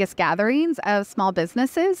of the biggest gatherings of small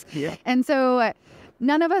businesses. Yeah. And so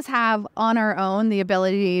none of us have on our own the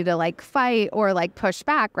ability to like fight or like push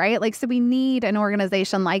back, right? Like, so we need an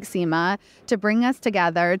organization like SEMA to bring us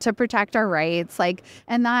together to protect our rights. Like,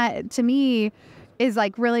 and that to me is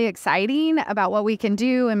like really exciting about what we can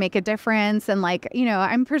do and make a difference. And like, you know,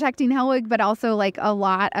 I'm protecting Hellwig, but also like a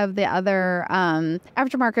lot of the other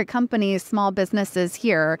aftermarket companies, small businesses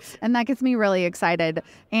here. And that gets me really excited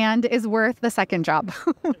and is worth the second job.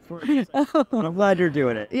 I'm glad you're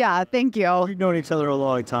doing it. Yeah, thank you. We've known each other a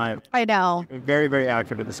long time. I know. Very, very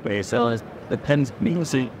active in the space. So the pen's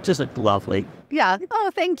just like lovely. Yeah.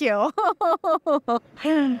 Oh, thank you.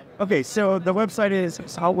 Okay, so the website is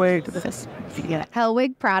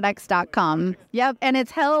Hellwigproducts.com. Yep, and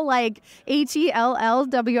it's Hell like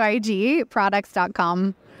HELLWIG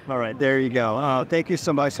products.com. All right, there you go. Thank you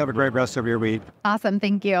so much. Have a great rest of your week. Awesome,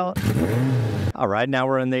 thank you. All right, now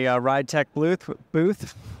we're in the Ridetech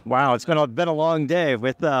booth. Wow, it's been a long day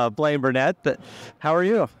with Blaine Burnett. How are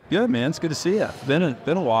you? Good, man. It's good to see you. Been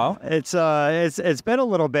a while. It's been a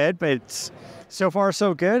little bit, but it's so far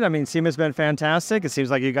so good. I mean, SEMA's been fantastic. It seems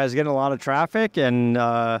like you guys are getting a lot of traffic, and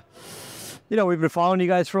you know, we've been following you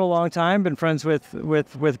guys for a long time. Been friends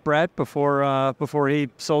with Brett before he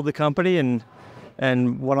sold the company and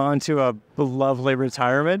went on to a lovely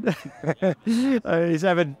retirement. He was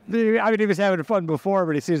having fun before,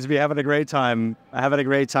 but he seems to be having a great time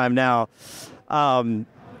now.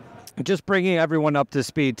 Just bringing everyone up to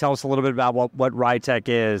speed, tell us a little bit about what Ridetech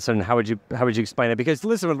is and how would you explain it? Because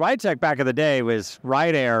listen, with Ridetech back in the day was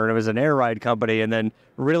Ride Air, and it was an air ride company, and then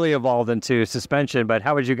really evolved into suspension. But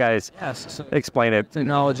how would you guys explain it?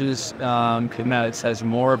 Technologies has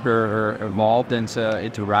more evolved into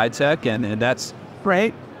Ridetech, and that's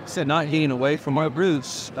great. So not getting away from our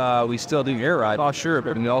roots, we still do air ride, sure,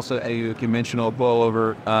 but we also do conventional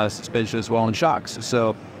blowover suspension as well and shocks.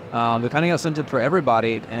 So the kind of something for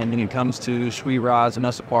everybody, and when it comes to sweet rods and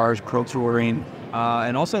SFRs, crow touring,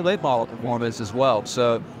 and also late model performance as well.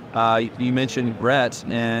 So you mentioned Brett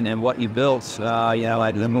and what he built.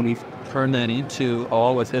 Like when we turned that into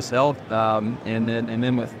all with his help, and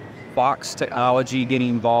then with Fox Technology getting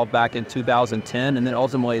involved back in 2010, and then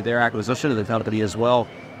ultimately their acquisition of the company as well.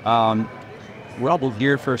 We're all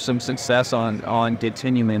geared for some success on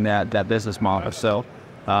continuing that business model. So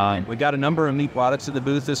we got a number of new products at the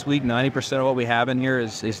booth this week. 90% of what we have in here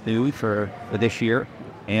is new for this year,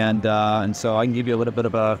 and so I can give you a little bit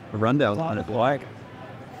of a rundown on it if you like.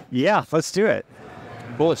 Yeah, let's do it.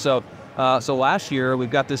 Cool. So last year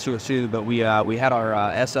we've got this year too, but we had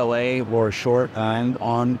our SLA or short and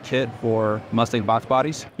on kit for Mustang box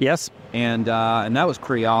bodies. Yes. And that was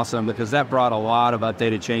pretty awesome because that brought a lot of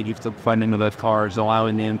updated changes to the front end of those cars,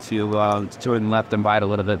 allowing them to turn left and right a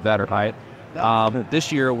little bit better, right?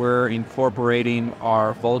 This year we're incorporating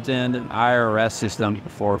our fold-in IRS system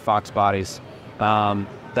for Fox bodies.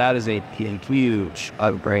 That is a huge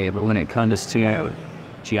upgrade when it comes to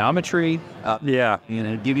geometry,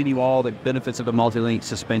 and giving you all the benefits of a multi-link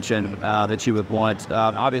suspension that you would want.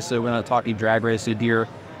 Obviously, we're not talking drag racing here,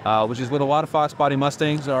 which is what a lot of Fox body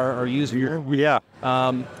Mustangs are used for.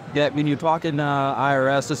 When you're talking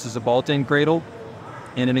IRS, this is a bolt-in cradle,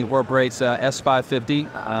 and it incorporates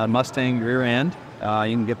S550 Mustang rear end.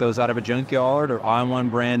 You can get those out of a junkyard or on one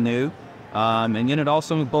brand new. And then it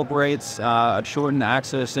also incorporates a shortened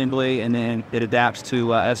axle assembly, and then it adapts to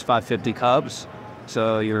S550 hubs.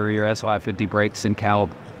 So your S550 brakes and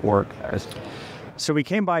caliper work. So we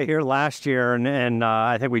came by here last year, and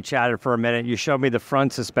I think we chatted for a minute. You showed me the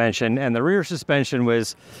front suspension, and the rear suspension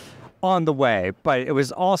was on the way. But it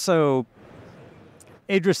was also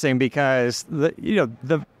interesting because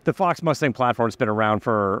the Fox Mustang platform's been around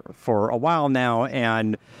for a while now,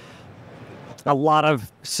 and a lot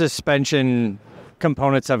of suspension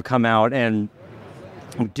components have come out, and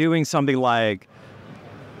doing something like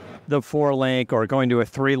the 4-link or going to a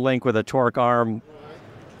 3-link with a torque arm,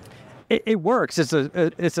 it works.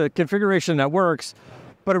 It's a configuration that works,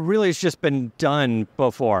 but it really has just been done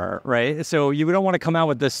before, right? So you don't want to come out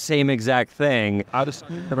with the same exact thing. I was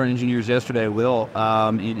one of our engineers yesterday, Will.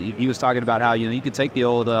 He was talking about how you could take the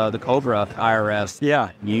old the Cobra IRS,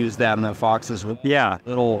 and use that on the Foxes with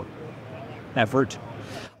little effort.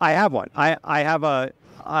 I have one. I have a.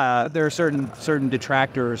 There are certain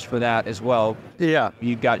detractors for that as well. Yeah,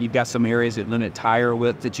 you've got some areas that limit tire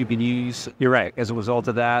width that you can use. You're right. As a result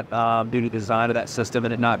of that, due to the design of that system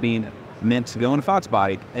and it not being meant to go in a Fox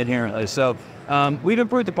body inherently. So we've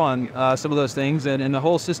improved upon some of those things, and the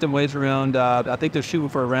whole system weighs around. I think they're shooting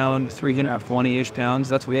for around 320-ish pounds.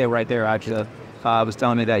 That's way right there. Actually, was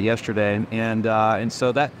telling me that yesterday, and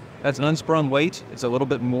so that's an unsprung weight. It's a little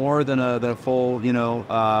bit more than a full,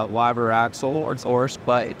 lever axle or horse,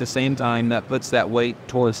 but at the same time, that puts that weight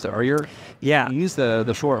towards the rear. Yeah. You use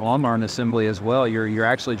the short long arm assembly as well. You're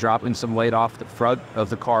actually dropping some weight off the front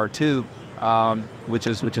of the car too, which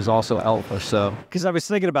is also helpful. So, because I was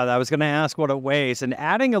thinking about that, I was going to ask what it weighs, and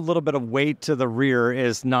adding a little bit of weight to the rear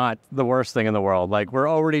is not the worst thing in the world. Like, we're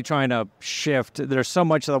already trying to shift. There's so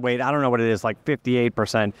much of the weight. I don't know what it is, like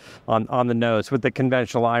 58% on the nose with the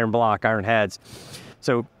conventional iron heads.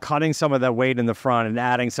 So cutting some of that weight in the front and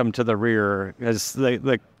adding some to the rear, because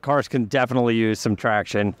the cars can definitely use some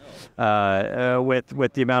traction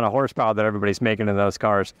with the amount of horsepower that everybody's making in those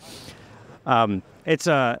cars. It's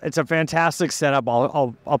a fantastic setup.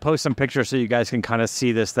 I'll post some pictures so you guys can kind of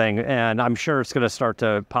see this thing, and I'm sure it's going to start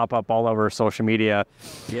to pop up all over social media.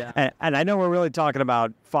 Yeah. And I know we're really talking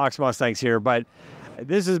about Fox Mustangs here, but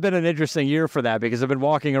this has been an interesting year for that because I've been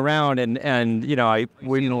walking around and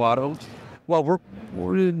we've seen a lot of. Well, we're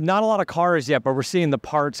not a lot of cars yet, but we're seeing the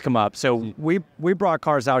parts come up. So we brought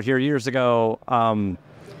cars out here years ago.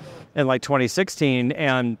 In like 2016,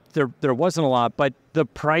 and there wasn't a lot, but the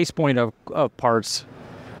price point of parts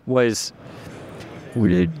was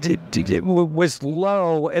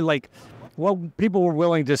low, and like what people were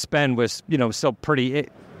willing to spend was still pretty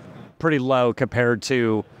low compared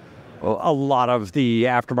to a lot of the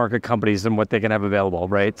aftermarket companies and what they can have available,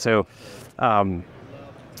 right? So,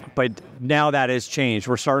 but now that has changed.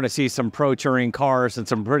 We're starting to see some pro touring cars and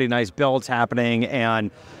some pretty nice builds happening, and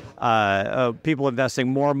people investing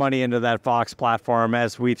more money into that Fox platform.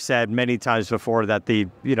 As we've said many times before, that the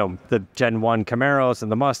Gen 1 Camaros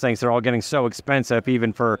and the Mustangs, they're all getting so expensive,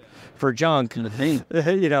 even for junk,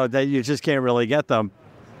 that you just can't really get them.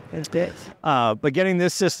 But getting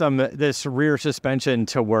this system, this rear suspension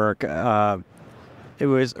to work, it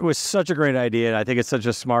was such a great idea, and I think it's such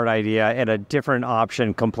a smart idea and a different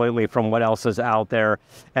option completely from what else is out there.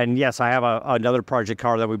 And yes, I have another project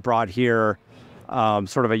car that we brought here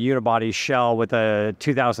sort of a unibody shell with a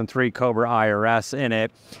 2003 Cobra IRS in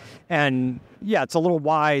it. And yeah, it's a little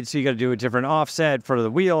wide, so you got to do a different offset for the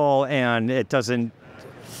wheel, and it doesn't,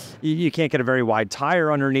 you can't get a very wide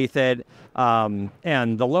tire underneath it.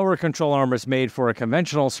 And the lower control arm is made for a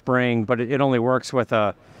conventional spring, but it only works with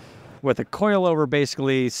a coilover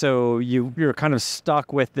basically. So you're kind of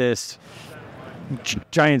stuck with this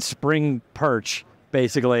giant spring perch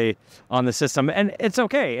basically on the system, and it's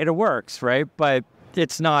okay, it works, right? But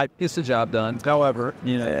it's the job done. However,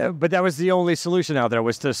 but that was the only solution out there,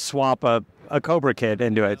 was to swap a Cobra kit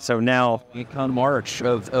into it. So now come March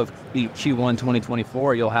of the Q1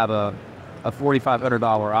 2024, you'll have a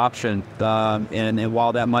 $4,500 option, and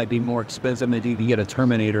while that might be more expensive than you can get a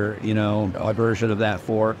Terminator, a version of that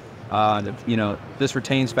for, this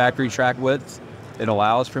retains factory track width. It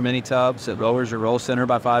allows for mini tubs. It lowers your roll center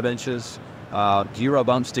by 5 inches. 0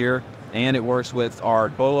 bump steer, and it works with our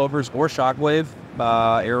coilovers or shockwave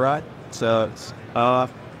air ride. So,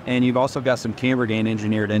 and you've also got some camber gain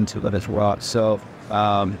engineered into it as well. So,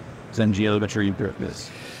 then geometry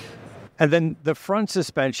improvements. And then the front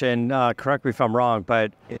suspension, correct me if I'm wrong,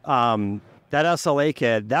 but that SLA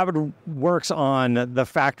kit, that works on the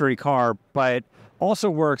factory car, but also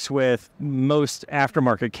works with most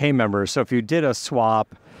aftermarket K members. So if you did a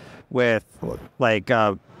swap with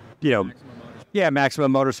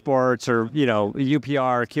Maximum Motorsports or,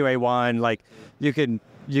 UPR, QA1, like you can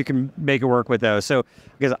make it work with those. So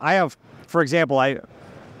because I have, for example,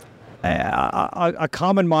 a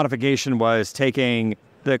common modification was taking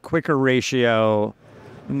the quicker ratio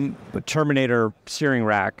Terminator steering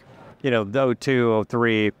rack, the 02,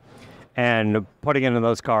 03, and putting it in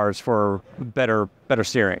those cars for better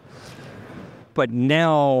steering. But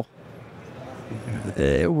now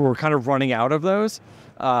we're kind of running out of those.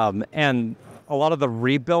 And a lot of the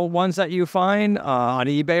rebuilt ones that you find on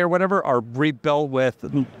eBay or whatever are rebuilt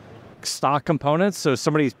with stock components. So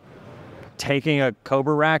somebody's taking a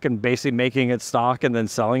Cobra rack and basically making it stock and then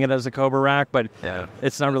selling it as a Cobra rack, but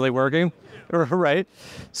it's not really working, right?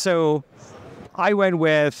 So I went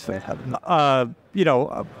with,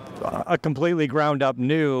 a completely ground up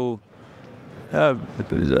new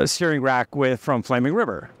steering rack from Flaming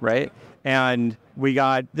River, right? And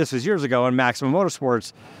this was years ago in Maximum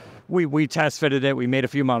Motorsports, we test fitted it, we made a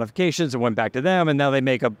few modifications and went back to them, and now they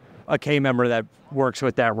make a K member that works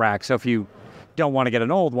with that rack. So if you don't want to get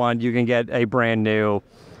an old one, you can get a brand new,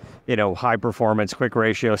 high performance, quick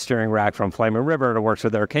ratio steering rack from Flaming River that works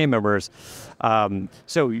with their K members.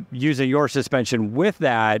 So using your suspension with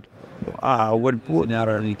that would not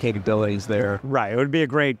any capabilities there. Right. It would be a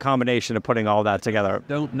great combination of putting all that together.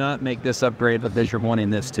 Don't not make this upgrade because you're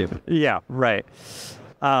wanting this too. Yeah, right.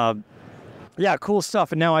 Yeah, cool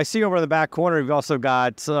stuff. And now I see over in the back corner, you've also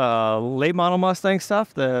got late model Mustang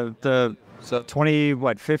stuff, the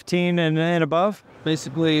 15 and above?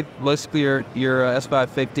 Basically your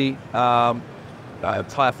S550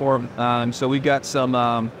 platform. So we've got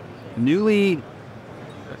some newly,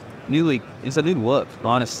 it's a new look,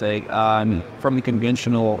 honestly, from the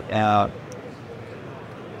conventional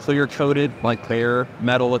clear-coated, like bare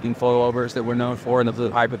metal-looking foilovers that we're known for, and the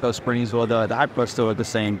Hyperco springs. Well, the Hyperco still look the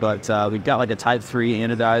same, but we've got like a Type 3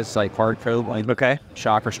 anodized, like hard coat, like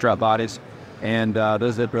shocker strut bodies, and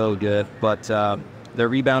those look really good. But they're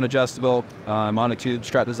rebound adjustable, monotube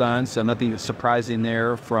strut design, so nothing surprising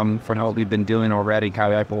there from what we've been doing already.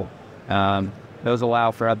 Those allow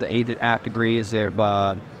for up to 8.5 degrees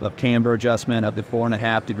of camber adjustment, up to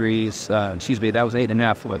 4.5 degrees. That was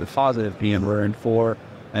 8.5 for the positive camber, and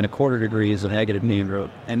 4.25 degrees of negative camber.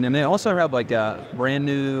 And then they also have like a brand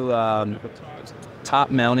new top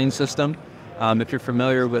mounting system. If you're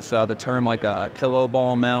familiar with the term like a pillow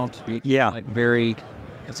ball mount,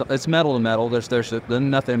 it's metal to metal. There's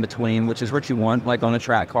nothing in between, which is what you want, like on a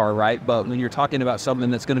track car, right? But when you're talking about something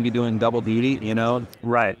that's going to be doing double duty,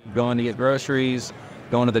 right, going to get groceries,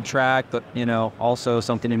 going to the track, but also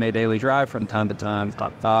something you may daily drive from time to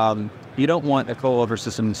time. You don't want a coilover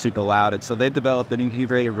system that's super loud. So they've developed an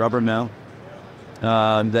integrated rubber mount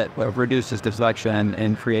that reduces deflection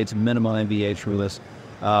and creates minimal NVH through this,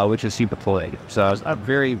 which is super cool. So it's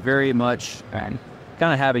very, very much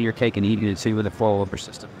kind of having your cake and eating it too with a coilover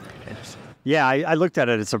system. Yeah, I looked at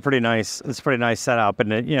it. It's a pretty nice setup,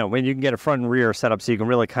 and when you can get a front and rear setup, so you can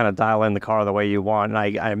really kind of dial in the car the way you want.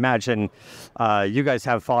 And I imagine you guys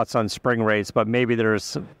have thoughts on spring rates, but maybe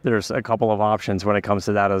there's a couple of options when it comes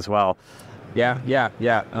to that as well. Yeah.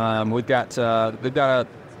 We've got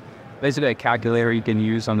basically a calculator you can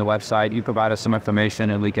use on the website. You provide us some information,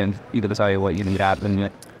 and we can either tell you what you need to happen.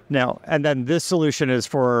 Now, and then this solution is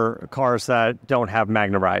for cars that don't have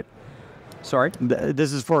MagnaRide. Sorry?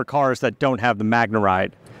 This is for cars that don't have the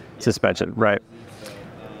MagnaRide suspension, right?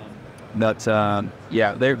 But,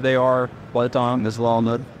 yeah, they are bolt on as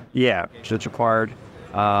well. Yeah. It's required.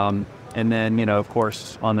 And then, you know, of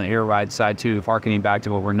course, on the air ride side too, harkening back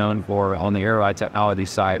to what we're known for on the air ride technology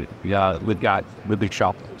side, we've got big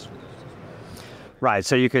shuttles. Right,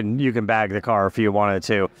 so you can bag the car if you wanted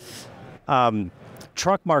to.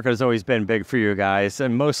 Truck market has always been big for you guys,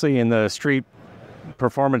 and mostly in the street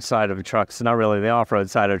performance side of trucks, not really the off-road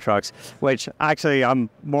side of trucks, which actually I'm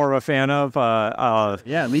more of a fan of.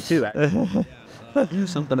 Yeah, me too.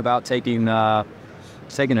 Something about taking a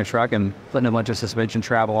truck and putting a bunch of suspension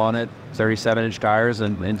travel on it, 37-inch tires,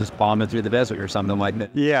 and just bombing through the desert or something like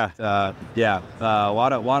that. Yeah. A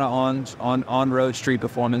lot of on-road street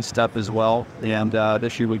performance stuff as well. And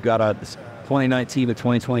this year we've got a 2019 to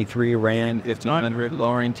 2023 Ram 1500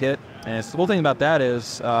 lowering kit. And the cool thing about that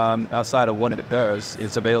is, outside of what it does,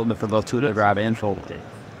 it's available for both two-wheel drive and four-wheel.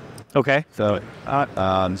 Okay. So,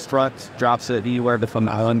 front drops it anywhere from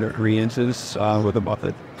under 3 inches with a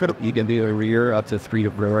buffet. You can do a rear up to 3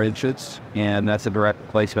 to 4 inches, and that's a direct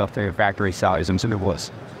replacement of their factory size and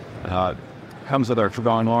was. Comes with our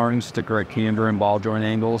Trigon arms to correct camber and ball joint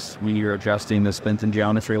angles. When you're adjusting the suspension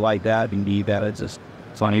geometry like that, you need that.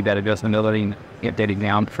 So I need that adjustability and get that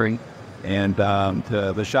down free. And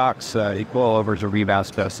the shocks equal over to Rebound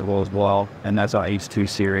Festival as well, and that's our H2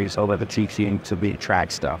 series, although the TC to be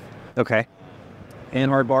track stuff. Okay. And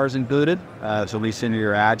hard bars included, so we send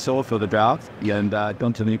your axle for the drop, and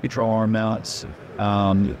don't to the control arm mounts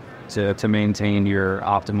to maintain your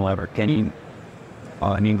optimal lever kenning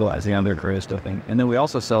and equalize the undercarriage stuffing. And then we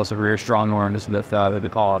also sell some rear strong arms with they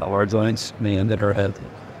call it large joints, that are heavy.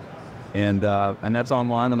 And that's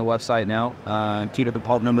online on the website now. Key to the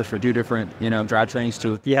part numbers for 2 different drivetrains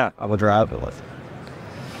to I will drive it with.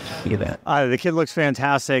 The kid looks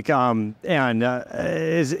fantastic, and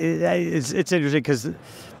it's interesting because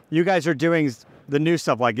you guys are doing the new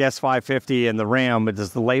stuff like the S550 and the Ram, which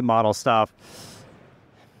is the late model stuff,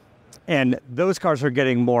 and those cars are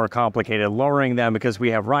getting more complicated, lowering them because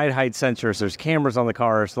we have ride height sensors, there's cameras on the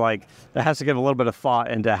cars, like that has to give a little bit of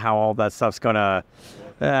thought into how all that stuff's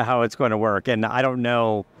how it's going to work, and I don't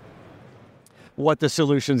know what the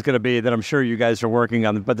solution's going to be that I'm sure you guys are working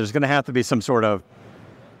on, but there's going to have to be some sort of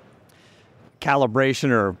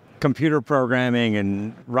calibration or computer programming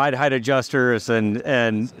and ride height adjusters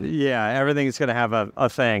and yeah, everything's going to have a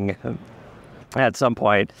thing at some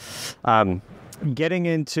point. Getting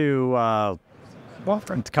into kind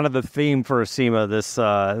of the theme for SEMA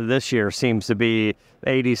this year seems to be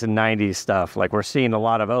 80s and 90s stuff. Like we're seeing a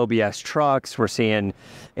lot of OBS trucks, we're seeing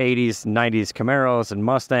 80s and 90s Camaros and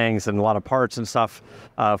Mustangs and a lot of parts and stuff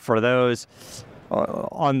for those.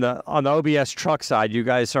 On the OBS truck side, you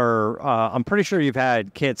guys are. I'm pretty sure you've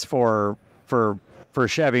had kits for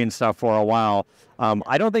Chevy and stuff for a while.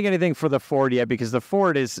 I don't think anything for the Ford yet because the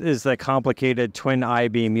Ford is the complicated twin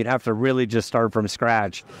I-beam. You'd have to really just start from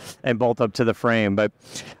scratch and bolt up to the frame. But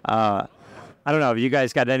I don't know. Have you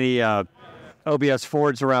guys got any OBS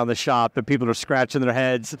Fords around the shop that people are scratching their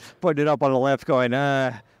heads, putting it up on the lift, going,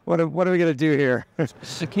 What are we going to do here?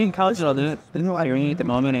 I can't college on it. I don't know what you're at the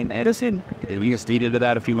moment in Edison. We can speed into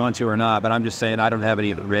that if you want to or not, but I'm just saying I don't have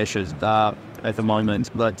any of the wishes at the moment.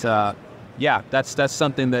 But yeah, that's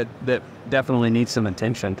something that definitely needs some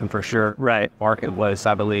attention for sure. Right. Market was,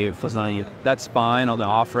 I believe, that's fine on the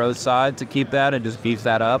off-road side to keep that and just beef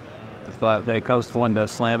that up. But the Coast one, the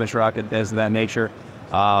Slamish rocket, things of that nature,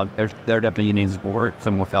 there definitely needs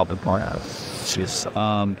some more help and part out of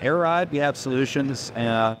it. Air ride, we have solutions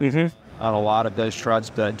on a lot of those trucks,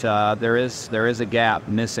 but there is a gap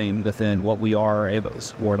missing within what we are able to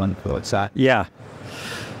support on the foot side. Yeah.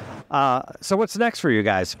 So what's next for you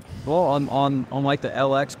guys? Well, on like the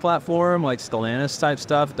LX platform, like Stellantis type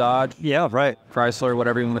stuff, Dodge, yeah, right, Chrysler,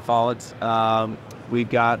 whatever you want to call it. We've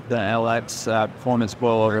got the LX performance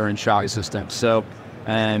boiler and shock system. So,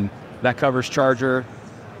 and that covers Charger,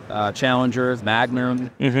 Challenger, Magnum,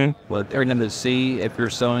 with everything to see if you're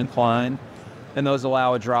so inclined. And those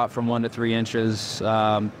allow a drop from 1 to 3 inches,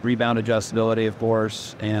 rebound adjustability, of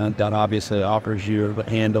course, and that obviously offers you the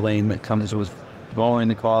handling that comes with lowering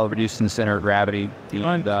the coil, reducing the center of gravity,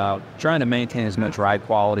 and trying to maintain as much ride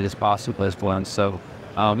quality as possible as well. So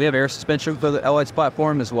we have air suspension for the LX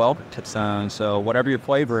platform as well. So whatever your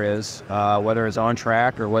flavor is, whether it's on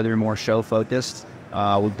track or whether you're more show focused,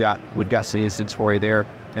 we've got some instances for you there.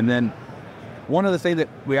 And then one of the things that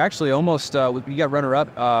we actually almost we got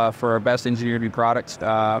runner-up for our best engineered new products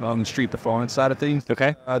on the street performance side of things.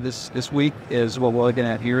 Okay. This week is what we're looking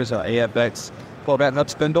at here is AFX 12-vat nut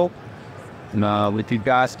spindle. If you've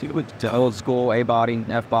got to old school A body,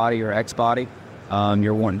 F body, or X body,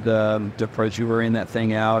 you're wanting to approach you in that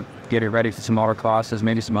thing out, get it ready for some autocrosses,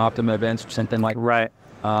 maybe some Optima events or something like that. Right.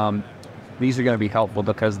 These are going to be helpful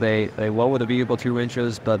because they lower the vehicle 2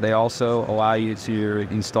 inches, but they also allow you to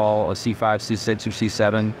install a C5, C6, or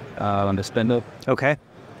C7 on the spindle. Okay.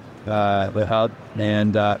 The hub,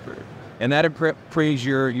 and that improves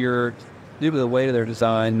your due to the weight of their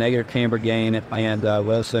design, negative camber gain, and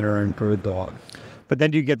low center improved dog. But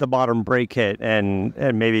then you get the bottom brake kit and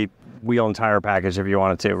maybe wheel and tire package if you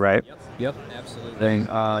wanted to, right? Yep, absolutely.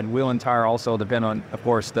 And wheel and tire also depend on, of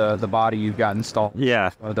course, the body you've got installed.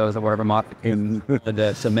 Yeah. Or those or whatever modification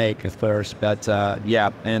to make at first. But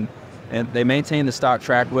yeah, and they maintain the stock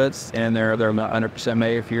track widths, and they're 100%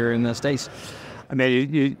 made if you're in the States. I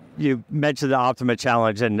mean, you mentioned the Optima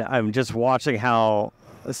Challenge, and I'm just watching how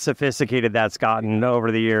sophisticated that's gotten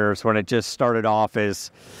over the years. When it just started off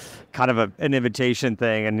as kind of an invitation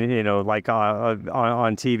thing, and like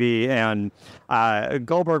on TV, and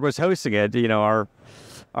Goldberg was hosting it. Our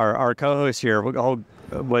co-host here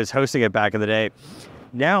was hosting it back in the day.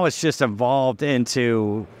 Now it's just evolved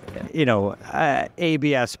into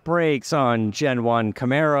ABS brakes on Gen 1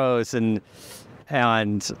 Camaros, and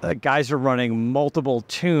guys are running multiple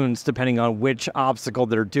tunes depending on which obstacle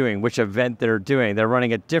they're doing, which event they're doing. They're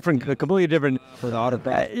running a completely different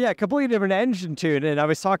engine tune. And I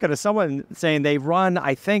was talking to someone saying they run,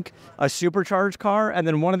 I think, a supercharged car, and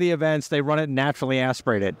then one of the events they run it naturally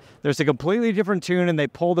aspirated. There's a completely different tune, and they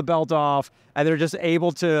pull the belt off, and they're just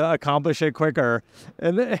able to accomplish it quicker.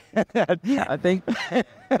 And yeah, I think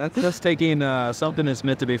that's taking something that's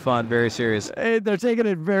meant to be fun very serious. They're taking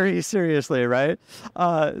it very seriously, right?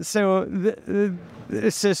 So the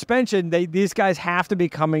suspension, these guys have to be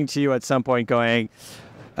coming to you at some point going,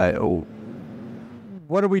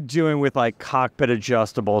 what are we doing with like cockpit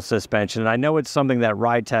adjustable suspension? And I know it's something that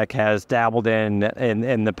Ridetech has dabbled in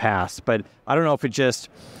the past, but I don't know if it just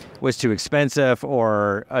was too expensive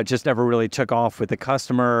or just never really took off with the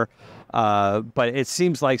customer. But it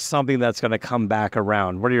seems like something that's going to come back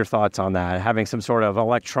around. What are your thoughts on that? Having some sort of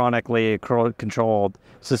electronically controlled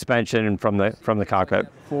suspension from the cockpit.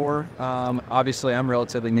 Obviously, I'm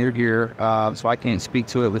relatively new here, so I can't speak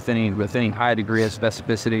to it with any high degree of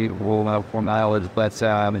specificity or knowledge. But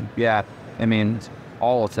yeah, I mean,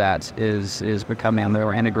 all of that is becoming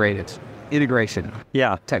more integrated. Integration,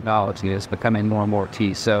 technology is becoming more and more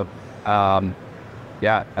key. So.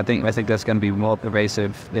 Yeah, I think that's going to be more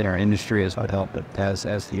pervasive in our industry as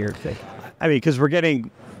the year. I mean, because we're getting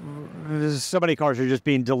so many cars are just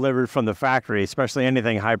being delivered from the factory, especially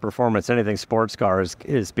anything high performance, anything sports cars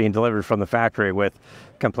is being delivered from the factory with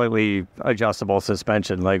completely adjustable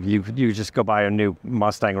suspension. Like you just go buy a new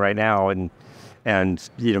Mustang right now, and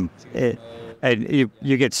you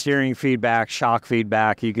get steering feedback, shock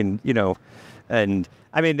feedback. You can and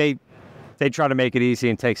I mean they try to make it easy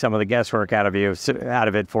and take some of the guesswork out of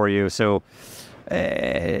it for you. So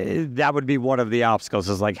that would be one of the obstacles,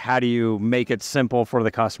 is like, how do you make it simple for the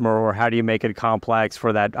customer, or how do you make it complex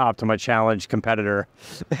for that Optima Challenge competitor,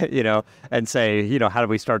 and say, how do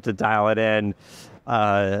we start to dial it in,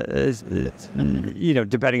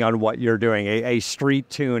 depending on what you're doing, a street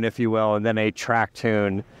tune, if you will, and then a track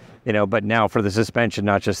tune, but now for the suspension,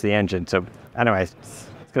 not just the engine. So anyways,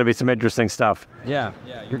 going to be some interesting stuff. Yeah,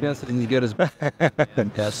 you're guessing as good as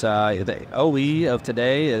yes. The OE of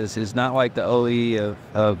today is not like the OE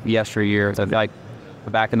of yesteryear. It's like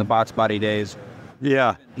back in the box body days.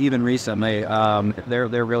 Yeah. Even recently, they're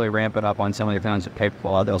really ramping up on some of the kinds of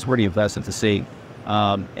capable of those. Pretty impressive to see.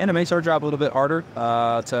 And it makes our job a little bit harder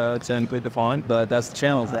to include the font, but that's the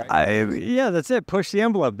challenge, right? That's it. Push the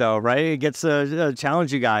envelope, though, right? It gets to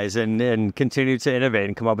challenge you guys and continue to innovate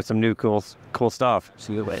and come up with some new cool stuff.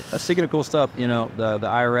 Absolutely. Speaking of cool stuff, the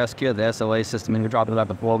IRS kit, the SLA system, and you're dropping it up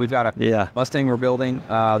before. We've got a Mustang we're building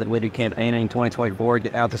that we did campaigning 2024,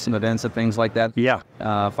 get out to some events and things like that. Yeah.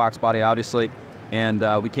 Fox body, obviously. And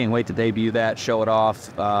we can't wait to debut that, show it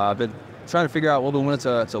off. But trying to figure out what we want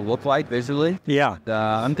it to look like visually. Yeah.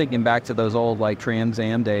 I'm thinking back to those old Trans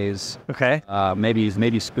Am days. Okay.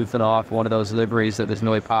 Maybe spoofing off one of those liveries that was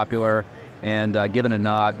really popular and giving a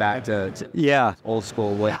nod back to old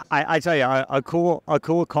school way. I tell you, a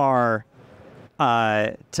cool car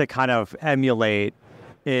to kind of emulate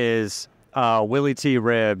is Willie T.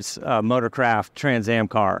 Ribb's Motorcraft Trans Am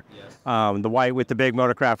car. Yes. The white with the big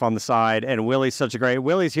Motorcraft on the side, and Willie's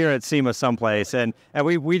Willie's here at SEMA someplace, and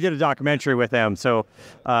we did a documentary with him, so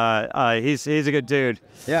he's a good dude.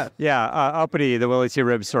 Yeah. Uppity, the Willie T.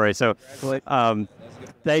 Ribb story. So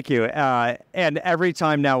Thank you. And every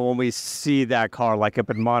time now when we see that car, like up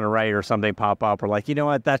in Monterey or something pop up, we're like, you know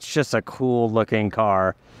what? That's just a cool looking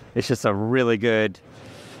car. It's just a really good.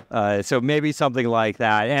 So maybe something like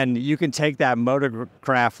that. And you can take that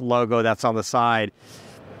Motorcraft logo that's on the side,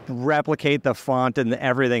 replicate the font and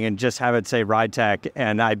everything, and just have it say Ridetech.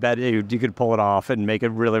 And I bet you could pull it off and make it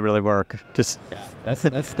really, really work. Just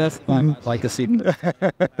that's fun. I'd like to see.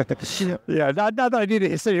 Yeah, not that I need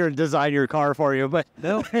to sit here and design your car for you, but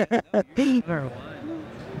No. yeah,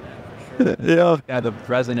 Kind of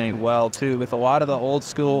resonate well too with a lot of the old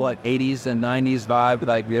school like 80s and 90s vibe,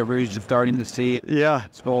 like we're just starting to see. Yeah,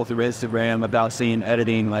 scroll through Instagram about seeing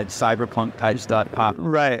editing like cyberpunk type stuff pop.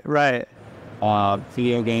 right.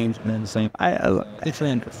 Video games and then the same. It's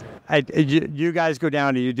interesting. You guys go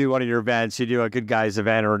down and you do one of your events, you do a Good Guys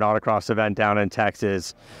event or an autocross event down in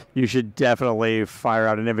Texas, you should definitely fire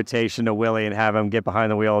out an invitation to Willie and have him get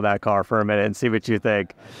behind the wheel of that car for a minute and see what you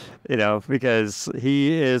think, because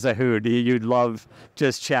he is a hoot. You'd love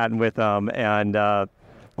just chatting with him and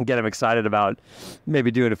get him excited about maybe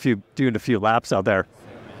doing a few laps out there.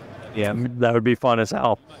 Yeah, that would be fun as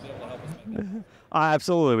hell.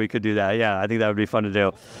 Absolutely, we could do that. Yeah, I think that would be fun to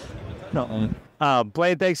do. no.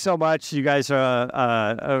 Blaine, thanks so much. You guys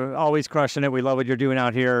are always crushing it. We love what you're doing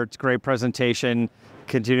out here. It's a great presentation.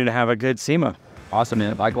 Continue to have a good SEMA. Awesome,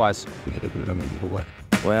 man. Likewise.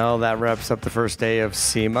 Well, that wraps up the first day of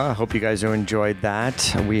SEMA. Hope you guys enjoyed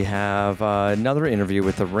that. We have another interview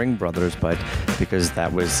with the Ring brothers, but because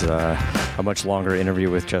that was a much longer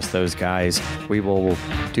interview with just those guys, we will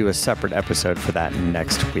do a separate episode for that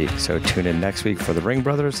next week. So tune in next week for the Ring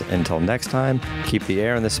brothers. Until next time, keep the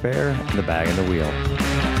air in the spare and the bag in the wheel.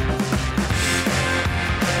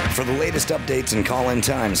 For the latest updates and call-in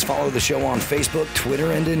times, follow the show on Facebook,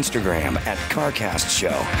 Twitter, and Instagram at CarCast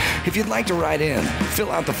Show. If you'd like to write in,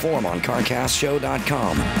 fill out the form on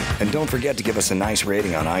carcastshow.com. And don't forget to give us a nice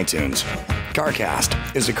rating on iTunes.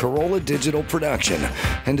 CarCast is a Corolla Digital production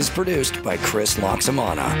and is produced by Chris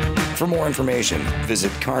Loxamana. For more information,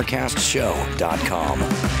 visit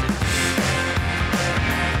carcastshow.com.